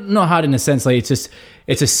 Well, not hard in a sense, like it's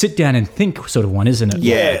a sit down and think sort of one, isn't it?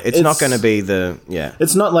 Yeah, it's not going to be the... Yeah.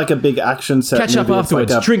 It's not like a big action set Catch movie. up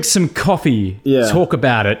afterwards, drink some coffee, talk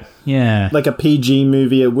about it. Yeah. Like a PG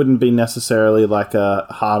movie, it wouldn't be necessarily like a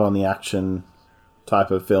hard on the action type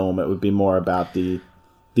of film. It would be more about the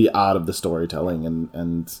art of the storytelling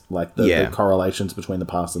and like the correlations between the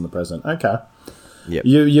past and the present. Okay. Yep.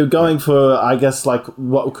 You're going for, I guess, like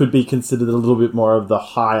what could be considered a little bit more of the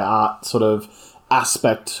high art sort of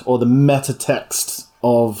aspect or the meta text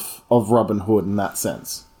of Robin Hood in that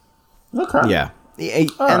sense. Okay. Yeah.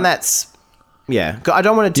 And that's... Yeah, I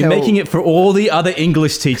don't want to tell... You're making it for all the other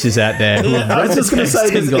English teachers out there. I was just going to say,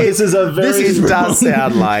 this is a very... This does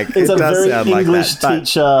sound like... It's a very English that,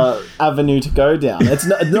 teacher avenue to go down. It's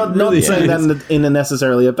not really saying that in a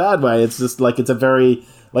necessarily a bad way. It's just like it's a very...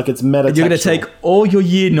 Like it's meta. You're going to take all your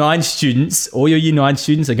year 9 students. All your year 9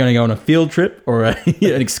 students are going to go on a field trip or an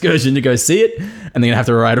excursion to go see it, and they're going to have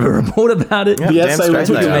to write a report about it. Yeah, damn straight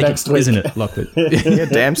they are. Next week. Isn't it, Lockwood? Yeah,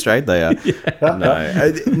 damn straight they are.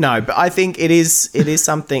 No, but I think it is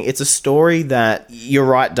something. It's a story that, you're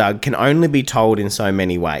right, Doug, can only be told in so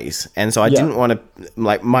many ways, and so I didn't want to,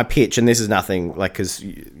 like, my pitch, and this is nothing, like, because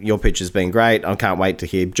your pitch has been great. I can't wait to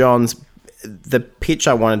hear John's. The pitch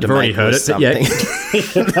I wanted to make was something.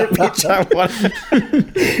 The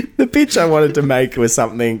pitch I wanted to make was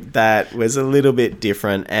something that was a little bit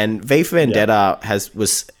different. And V for Vendetta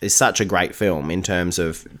is such a great film in terms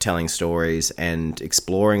of telling stories and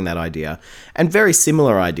exploring that idea, and very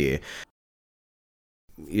similar idea.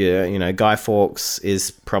 Yeah, Guy Fawkes is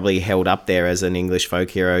probably held up there as an English folk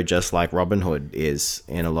hero, just like Robin Hood is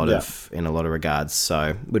in a lot of regards. So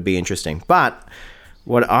it would be interesting, but.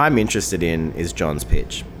 What I'm interested in is John's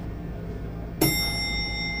pitch.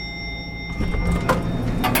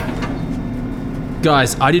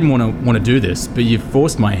 Guys, I didn't want to do this, but you've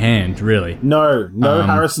forced my hand, really. No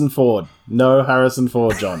Harrison Ford. No Harrison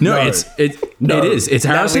Ford, John. No, it is. It's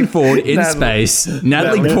Harrison Ford in space.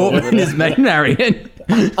 Natalie Portman is Meg Marion.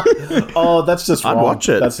 Oh, that's just wrong. I'd watch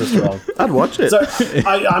it. That's just wrong. I'd watch it. So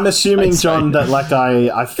I'm assuming, John, that like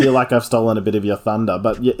I feel like I've stolen a bit of your thunder,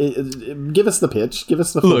 but give us the pitch. Give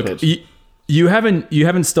us the full pitch. You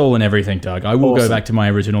haven't stolen everything, Doug. I will go back to my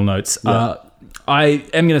original notes. Yeah. I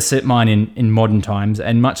am going to set mine in modern times,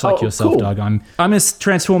 and much like yourself, Doug, I'm going to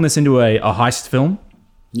transform this into a heist film.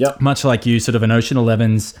 Yep. Much like you, sort of an Ocean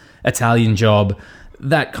Eleven's Italian Job,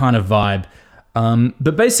 that kind of vibe.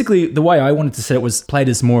 But basically, the way I wanted to set it was played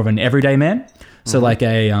as more of an everyday man. So like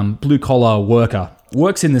a blue-collar worker.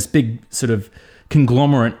 Works in this big sort of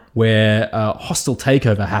conglomerate where a hostile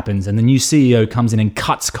takeover happens and the new CEO comes in and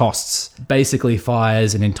cuts costs, basically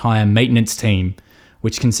fires an entire maintenance team,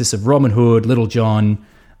 which consists of Robin Hood, Little John,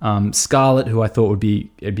 Scarlett, who I thought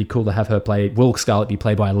it'd be cool to have her play. Will Scarlett be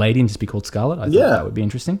played by a lady and just be called Scarlett? I thought that would be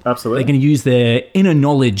interesting. Absolutely. They're going to use their inner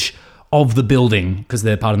knowledge of the building, because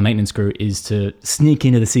they're part of the maintenance crew, is to sneak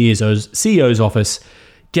into the CEO's office,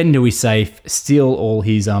 get into his safe, steal all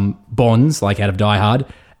his bonds, like out of Die Hard,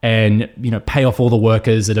 and pay off all the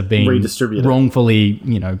workers that have been wrongfully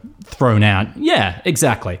thrown out. Yeah,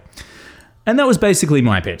 exactly. And that was basically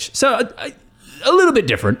my pitch. So a little bit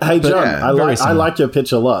different. Hey John, I like your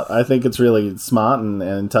pitch a lot. I think it's really smart and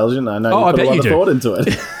intelligent. I know you put a lot of thought into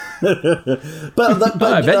it. but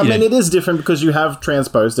I mean, it is different because you have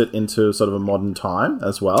transposed it into sort of a modern time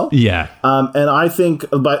as well. Yeah. And I think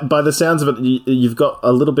by the sounds of it, you've got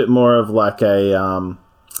a little bit more of like a.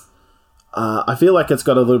 I feel like it's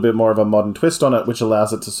got a little bit more of a modern twist on it, which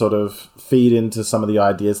allows it to sort of feed into some of the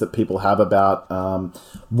ideas that people have about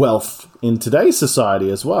wealth in today's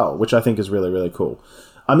society as well, which I think is really, really cool.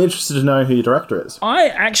 I'm interested to know who your director is. I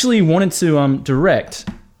actually wanted to direct.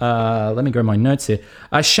 Let me grab my notes here.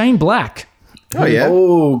 Shane Black. Oh, yeah.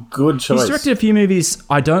 Oh, good choice. He's directed a few movies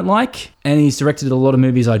I don't like, and he's directed a lot of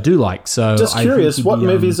movies I do like. So just curious, what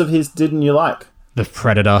movies of his didn't you like? The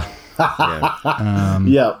Predator.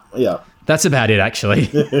 Yeah. That's about it, actually.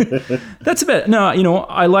 That's about... No,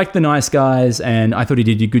 I like The Nice Guys, and I thought he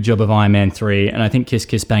did a good job of Iron Man 3, and I think Kiss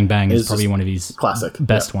Kiss Bang Bang is probably one of his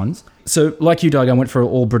best ones. So, like you, Doug, I went for an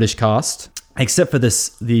all-British cast, except for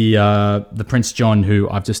the Prince John, who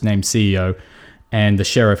I've just named CEO, and the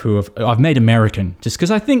Sheriff, who I've made American, just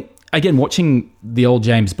because I think, again, watching the old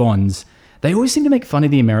James Bonds, they always seem to make fun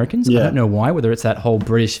of the Americans. I don't know why, whether it's that whole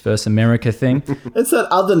British versus America thing. It's that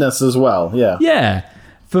otherness as well, yeah. Yeah.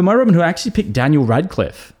 For my Robin Hood, I actually picked Daniel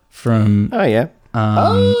Radcliffe from... Oh, yeah.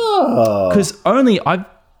 Because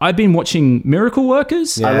I've been watching Miracle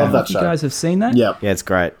Workers. Yeah. I love that show. You guys have seen that? Yeah. Yeah, it's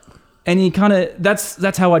great. And he kind of...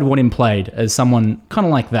 That's how I'd want him played, as someone kind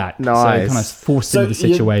of like that. Nice. So kind of forced into the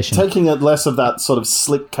situation. You're taking it less of that sort of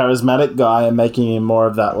slick, charismatic guy and making him more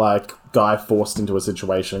of that, like, guy forced into a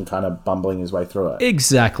situation, kind of bumbling his way through it.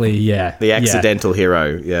 Exactly, yeah. The accidental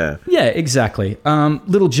hero, yeah. Yeah, exactly.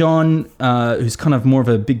 Little John, who's kind of more of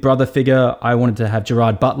a big brother figure, I wanted to have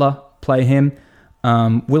Gerard Butler play him.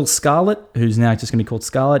 Will Scarlett, who's now just going to be called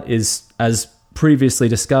Scarlett, is, as previously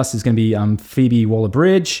discussed, is going to be Phoebe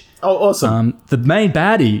Waller-Bridge. Oh, awesome. The main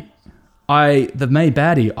baddie, I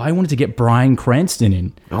wanted to get Bryan Cranston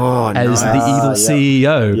in as the evil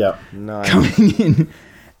CEO. Yeah, nice. Coming in.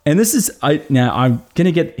 And this is... Now, I'm going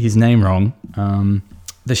to get his name wrong.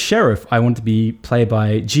 The Sheriff, I want to be played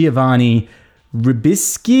by Giovanni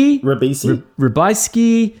Ribisi?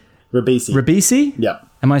 Yep.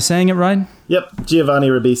 Am I saying it right? Yep, Giovanni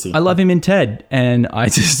Ribisi. I love him in Ted, and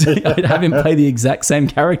I'd have him play the exact same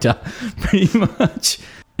character, pretty much.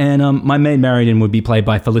 And my maid Marion would be played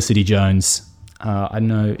by Felicity Jones. I don't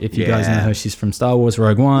know if you guys know her. She's from Star Wars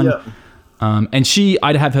Rogue One. Yep. And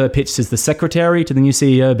I'd have her pitched as the secretary to the new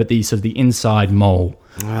CEO, but the sort of the inside mole.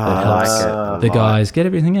 I like it. The guys get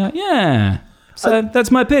everything out. Yeah. So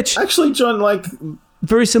that's my pitch. Actually, John, like...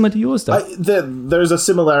 Very similar to yours, though. There's a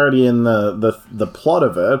similarity in the plot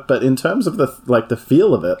of it, but in terms of the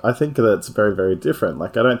feel of it, I think that it's very, very different.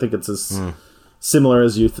 Like, I don't think it's as similar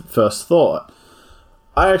as you first thought.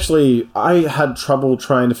 I had trouble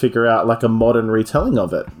trying to figure out like a modern retelling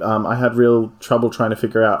of it. I had real trouble trying to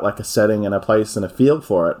figure out like a setting and a place and a feel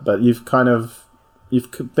for it, but you've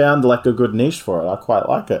found like a good niche for it. I quite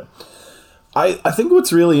like it. I think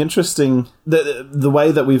what's really interesting, the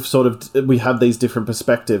way that we have these different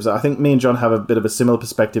perspectives. I think me and John have a bit of a similar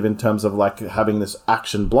perspective in terms of like having this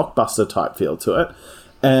action blockbuster type feel to it.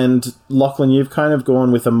 And Lachlan, you've kind of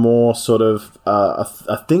gone with a more sort of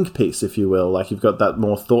a think piece, if you will. Like you've got that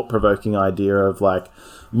more thought-provoking idea of like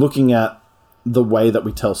looking at the way that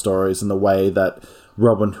we tell stories and the way that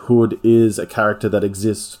Robin Hood is a character that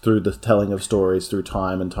exists through the telling of stories through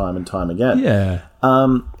time and time and time again. Yeah.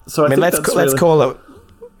 So I mean, let's call it.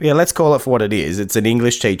 Yeah, let's call it for what it is. It's an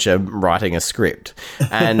English teacher writing a script,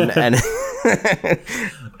 and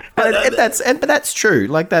But that's true.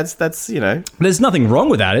 Like that's you know. There's nothing wrong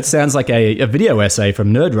with that. It sounds like a video essay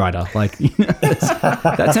from Nerdwriter. Like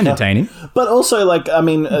that's entertaining. But also, like, I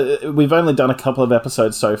mean, we've only done a couple of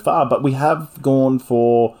episodes so far, but we have gone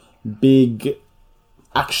for big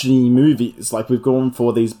action-y movies. Like, we've gone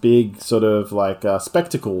for these big sort of like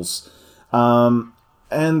spectacles.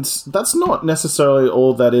 And that's not necessarily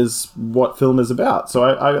all that is what film is about. So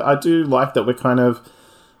I do like that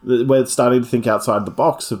we're starting to think outside the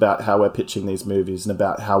box about how we're pitching these movies and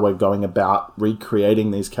about how we're going about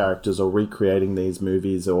recreating these characters or recreating these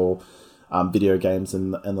movies or video games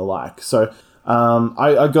and the like. So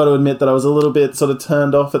I got to admit that I was a little bit sort of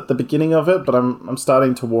turned off at the beginning of it, but I'm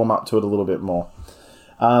starting to warm up to it a little bit more.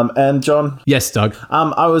 And John? Yes, Doug?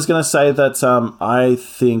 I was going to say that I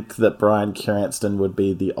think that Bryan Cranston would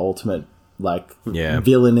be the ultimate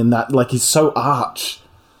villain in that. Like, he's so arch.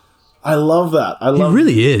 I love that. He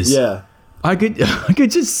really is. Yeah. I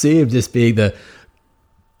could just see him just being the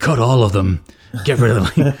cut all of them. Get rid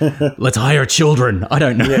of them. Let's hire children. I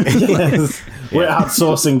don't know. Yes. We're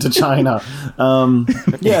outsourcing to China.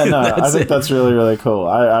 I think that's really, really cool.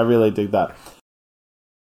 I really dig that.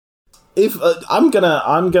 If I'm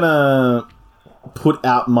gonna put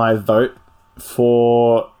out my vote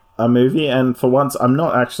for a movie, and for once, I'm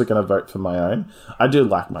not actually gonna vote for my own. I do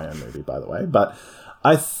like my own movie, by the way, but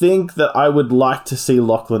I think that I would like to see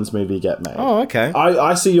Lachlan's movie get made. Oh, okay.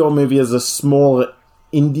 I see your movie as a smaller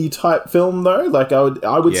indie type film, though. Like,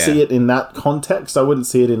 I would see it in that context. I wouldn't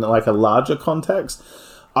see it in like a larger context.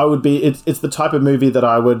 It's the type of movie that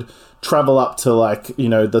I would travel up to, like, you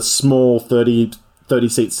know, the small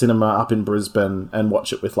 30-seat cinema up in Brisbane and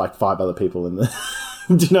watch it with like 5 other people in the...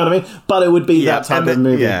 Do you know what I mean? But it would be that type of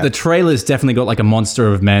movie. Yeah. The trailer's definitely got like a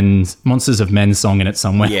Monsters of Men song in it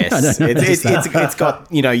somewhere. Yes, it's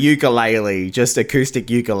got, you know, ukulele, just acoustic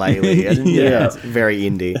ukulele. And, it's very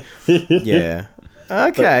indie. Yeah.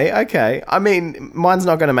 Okay. I mean, mine's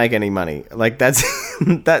not going to make any money. Like, that's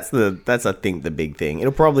I think the big thing.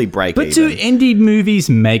 It'll probably break even. But do indie movies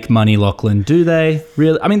make money, Lachlan? Do they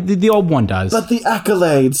really? I mean, the old one does. But the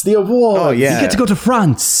accolades, the awards. Oh yeah, you get to go to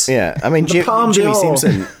France. Yeah, I mean, Jimmy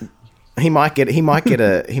Simpson. He might get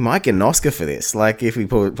an Oscar for this. Like, if he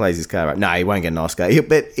plays his card right. No, he won't get an Oscar.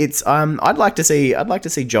 But it's I'd like to see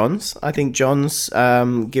John's. I think John's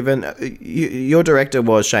given your director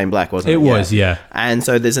was Shane Black, wasn't it? It was, yeah. And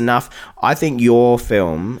so there's enough. I think your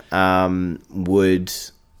film would,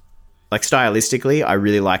 like, stylistically, I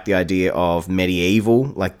really like the idea of medieval,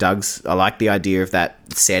 like Doug's. I like the idea of that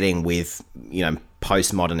setting with, you know,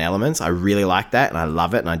 postmodern elements. I really like that, and I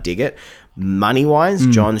love it, and I dig it. Money-wise,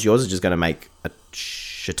 John's, yours is just going to make a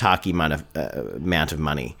shiitake amount of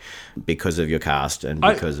money because of your cast and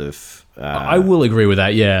because of... I will agree with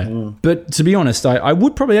that, yeah. But to be honest, I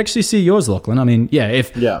would probably actually see yours, Lachlan. I mean,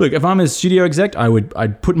 look, if I'm a studio exec,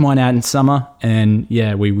 I'd put mine out in summer and,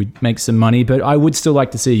 we would make some money, but I would still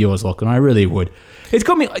like to see yours, Lachlan. I really would. It's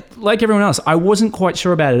got me, like everyone else, I wasn't quite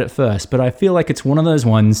sure about it at first, but I feel like it's one of those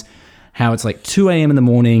ones... How it's like 2 a.m. in the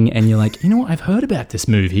morning and you're like, you know what, I've heard about this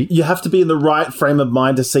movie. You have to be in the right frame of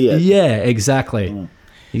mind to see it. Yeah, exactly.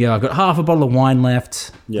 You go, I've got half a bottle of wine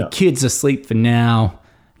left. The kid's asleep for now.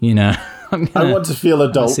 You know, I want to feel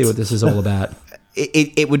adult. See what this is all about.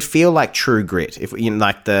 It would feel like True Grit, if you know,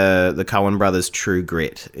 like the Coen brothers' True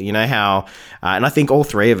Grit. You know how, and I think all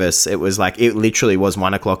three of us, it was like, it literally was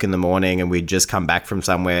 1 o'clock in the morning and we'd just come back from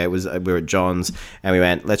somewhere. We were at John's and we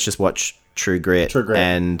went, let's just watch True Grit,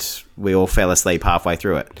 and we all fell asleep halfway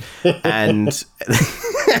through it. And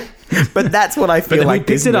but that's what I feel like.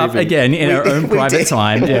 We picked it up again in our own private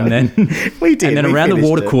time, and then we did. And then around the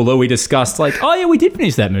water cooler, we discussed like, oh yeah, we did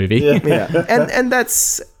finish that movie. And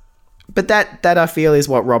that's, but that I feel is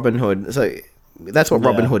what Robin Hood. So that's what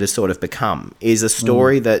Robin Hood has sort of become, is a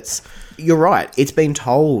story that's. You're right. It's been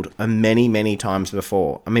told many, many times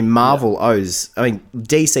before. I mean, Marvel owes... I mean,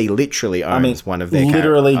 DC literally owns one of their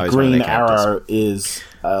characters. Literally, Green Arrow is...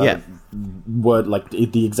 word, like,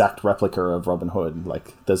 the exact replica of Robin Hood.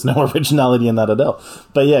 Like, there's no originality in that at all.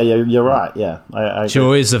 But you're right. Yeah, I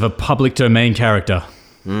joys of a public domain character.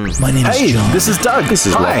 My name is John. This is Doug. This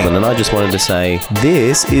is Lachlan, and I just wanted to say,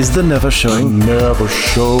 this is the Never Showing. Never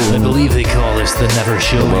Showing. I believe they call us the Never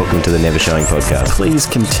Showing. Welcome to the Never Showing podcast. Please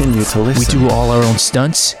continue to listen. We do all our own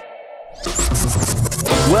stunts.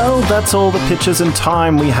 Well, that's all the pitches and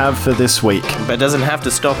time we have for this week. But it doesn't have to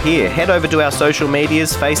stop here. Head over to our social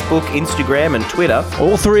medias, Facebook, Instagram and Twitter.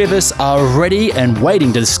 All three of us are ready and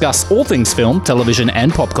waiting to discuss all things film, television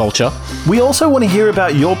and pop culture. We also want to hear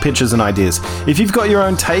about your pitches and ideas. If you've got your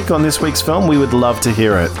own take on this week's film, we would love to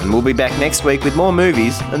hear it. And we'll be back next week with more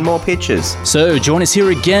movies and more pitches. So join us here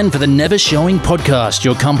again for the Never Showing podcast.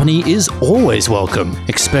 Your company is always welcome,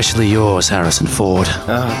 especially yours, Harrison Ford.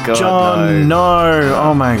 Oh, God, John, no.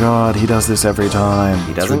 Oh, my God. He does this every time.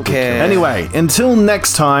 He doesn't care. Anyway, until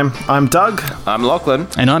next time, I'm Doug. I'm Lachlan.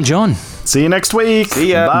 And I'm John. See you next week.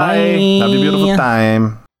 See ya. Bye. Bye. Have a beautiful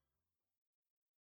time.